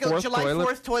check out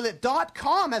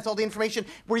July4thtoilet.com has all the information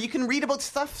where you can read about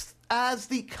stuff as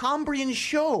the Cambrian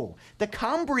Show. The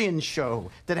Cambrian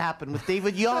Show that happened with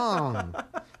David Young.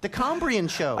 The Cambrian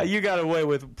Show. You got away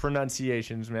with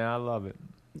pronunciations, man. I love it.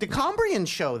 The Cambrian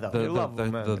Show, though.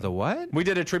 The what? We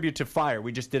did a tribute to fire.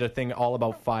 We just did a thing all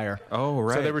about fire. Oh,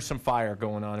 right. So there was some fire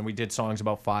going on, and we did songs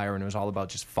about fire, and it was all about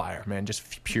just fire, man,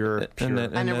 just pure. And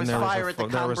there was fire at the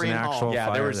Cambrian Hall.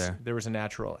 Yeah, there was an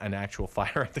actual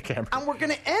fire at the Cambrian. And we're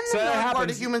going to end the Nardwuar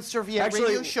the Human Serviette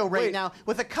radio show now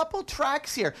with a couple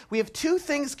tracks here. We have two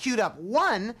things queued up.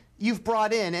 One, you've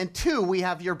brought in, and two, we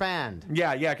have your band.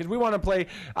 Yeah, because we want to play.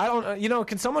 I don't.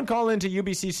 Can someone call into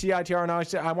UBC CITR now?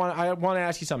 I want to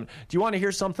ask you something. Do you want to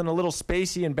hear something a little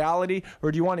spacey and ballady,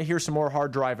 or do you want to hear some more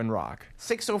hard driving rock?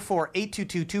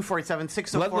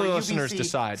 604-822-247. Let the listeners UBC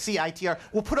decide. CITR.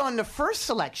 We'll put on the first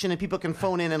selection, and people can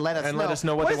phone in and let us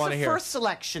know. What they want to hear. What's the first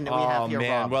selection that we have here,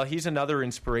 man. Rob? Well, he's another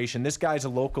inspiration. This guy's a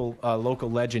local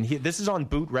legend. This is on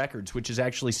Boot Records, which is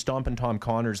actually Stompin' Tom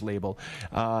Connor's label,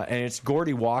 and it's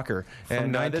Gordy Walker.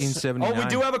 From 1979. We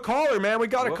do have a caller, man. We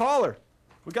got a caller.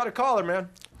 We got a caller, man.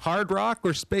 Hard rock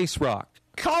or space rock?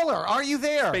 Caller, are you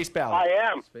there? Space ballad.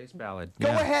 I am. Space ballad. Go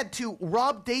yeah. ahead to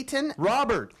Rob Dayton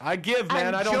Robert, I give, man.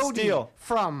 and I don't Jody steal.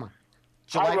 from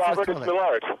July Hi, 4th Robert. It's Toilet.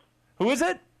 Millard. Who is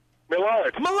it?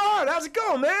 Millard. Millard, how's it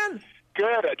going, man?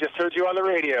 Good. I just heard you on the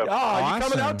radio. Oh, you coming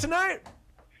Awesome. out tonight?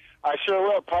 I sure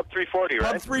will. Pub 340,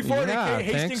 right? Pub 340, Yeah,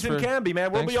 Hastings thanks and for- Canby,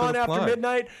 man. We'll thanks be for on the after plug.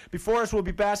 midnight. Before us will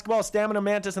be basketball, Stamina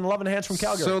Mantis, and Loving Hands from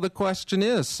Calgary. So the question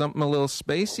is, something a little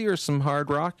spacey or some hard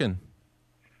rocking?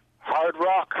 Hard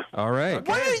rock. All right.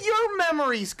 What are your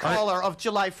memories, caller, of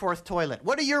July 4th Toilet?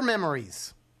 What are your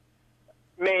memories?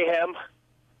 Mayhem.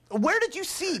 Where did you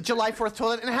see July 4th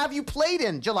Toilet, and have you played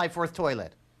in July 4th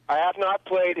Toilet? I have not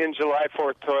played in July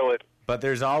 4th Toilet. But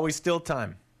there's always still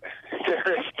time.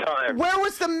 There is time. Where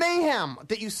was the mayhem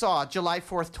that you saw July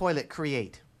 4th Toilet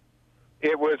create?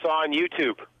 It was on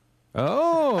YouTube.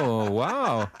 Oh,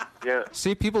 wow. Yeah.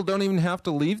 See, people don't even have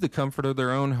to leave the comfort of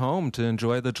their own home to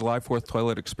enjoy the July 4th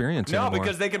Toilet experience No, anymore.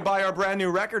 because they can buy our brand new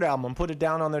record album and put it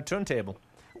down on their turntable.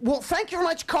 Well, thank you very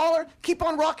much, caller. Keep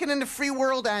on rocking in the free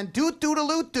world and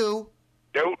doot-doodle-oot-doo.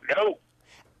 No.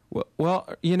 Well,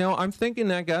 you know, I'm thinking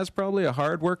that guy's probably a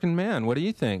hard-working man. What do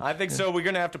you think? I think so. We're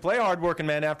going to have to play Hardworking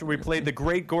Man after we played the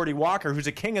great Gordy Walker, who's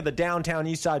a king of the downtown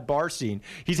East Side bar scene.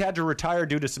 He's had to retire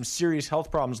due to some serious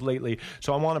health problems lately,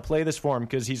 so I want to play this for him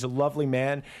because he's a lovely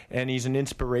man and he's an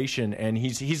inspiration. And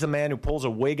he's a man who pulls a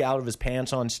wig out of his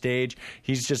pants on stage.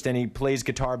 And he plays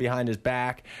guitar behind his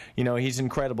back. You know, he's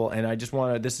incredible. And I just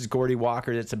want to. This is Gordy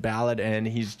Walker. It's a ballad, and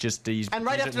he's And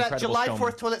right he's after an that, incredible July showman.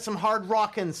 4th Toilet, some hard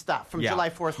rockin' stuff from Yeah. July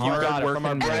 4th You Toilet. got it from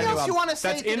our Anything brand else new you album. wanna say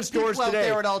That's to the in stores people out today.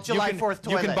 there at all July 4th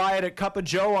You can Toilet? buy it at Cup of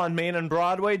Joe on Main and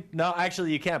Broadway. No,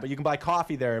 actually you can't, but you can buy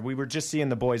coffee there. We were just seeing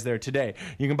the boys there today.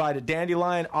 You can buy it at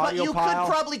Dandelion, But you Audiopile.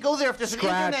 could probably go there if there's Scratch,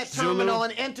 an internet terminal Zulu.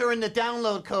 and enter in the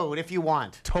download code if you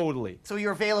want. Totally. So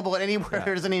you're available at anywhere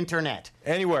there's an internet.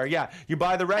 Anywhere, yeah. You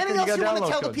buy the record, Anything you else got you want to download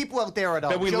tell code. the people out there at all?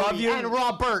 That we Jody love you. And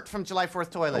Robert from July 4th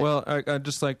Toilet. Well, I'd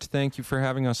just like to thank you for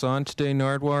having us on today,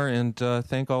 Nardwuar, and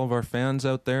thank all of our fans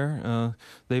out there.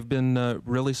 They've been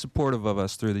really supportive of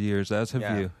us through the years, as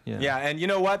have you. Yeah, and you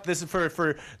know what? This is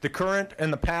for the current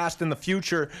and the past and the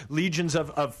future legions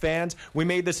of fans. We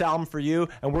made this album for you,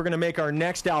 and we're going to make our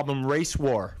next album, Race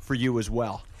War, for you as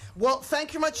well. Well,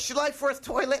 thank you much, July 4th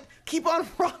Toilet. Keep on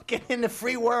rocking in the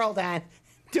free world and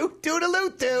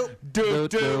doot-doodle-oot-doo.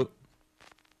 Doot, doot.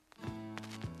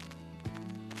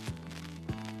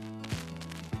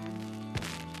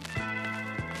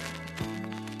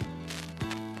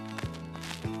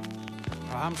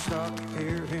 I'm stuck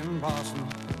here in Boston,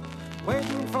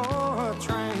 waiting for a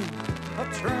train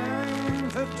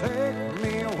to take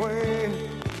me away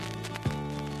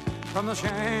from the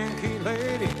Shanky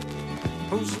lady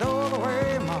who stole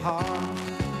away my heart,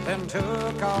 then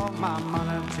took all my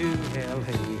money to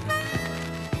L.A.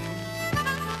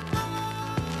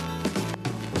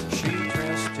 She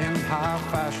dressed in high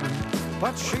fashion,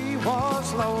 but she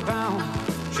was low down.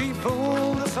 She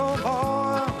fooled this old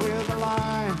boy with a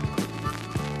line.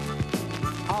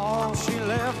 All she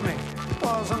left me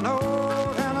was a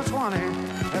note and a 20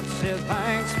 that said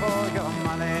thanks for your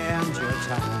money and your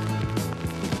time.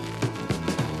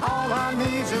 All I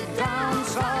need's a down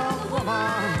south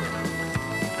woman.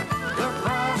 The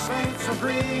grass ain't so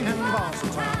green in Boston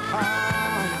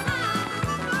town.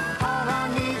 All I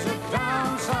need's a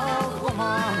down south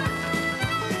woman.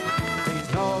 These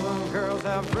northern girls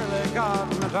have really got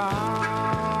me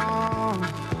down.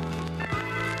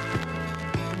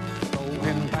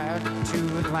 Going back to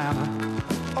Atlanta,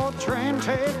 oh train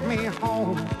take me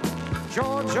home.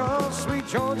 Georgia, sweet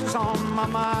Georgia's on my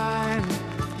mind.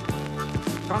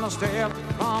 Gonna step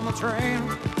on the train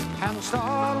and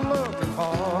start looking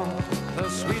for the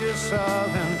sweetest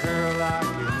southern girl I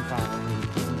can find.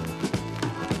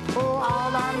 Oh,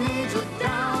 all I need's a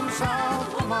down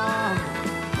south woman.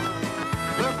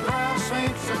 The grass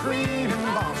ain't so green in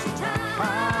Boston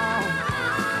town.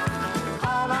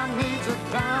 All I need's a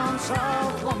down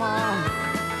south woman.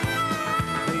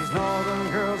 These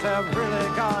northern girls have really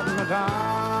gotten me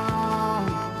down.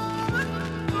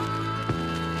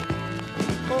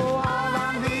 Oh, all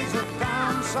I need's a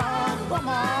down south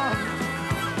woman.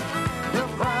 The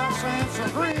grass ain't so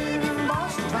green in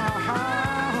Boston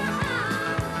town.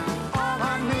 All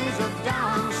I need's a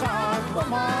down south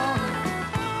woman.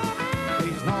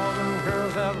 These northern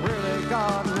girls have really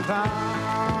gotten me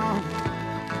down.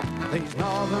 These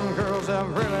northern girls have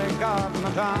really got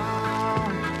me down.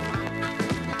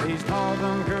 These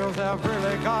northern girls have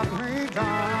really got me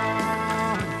down.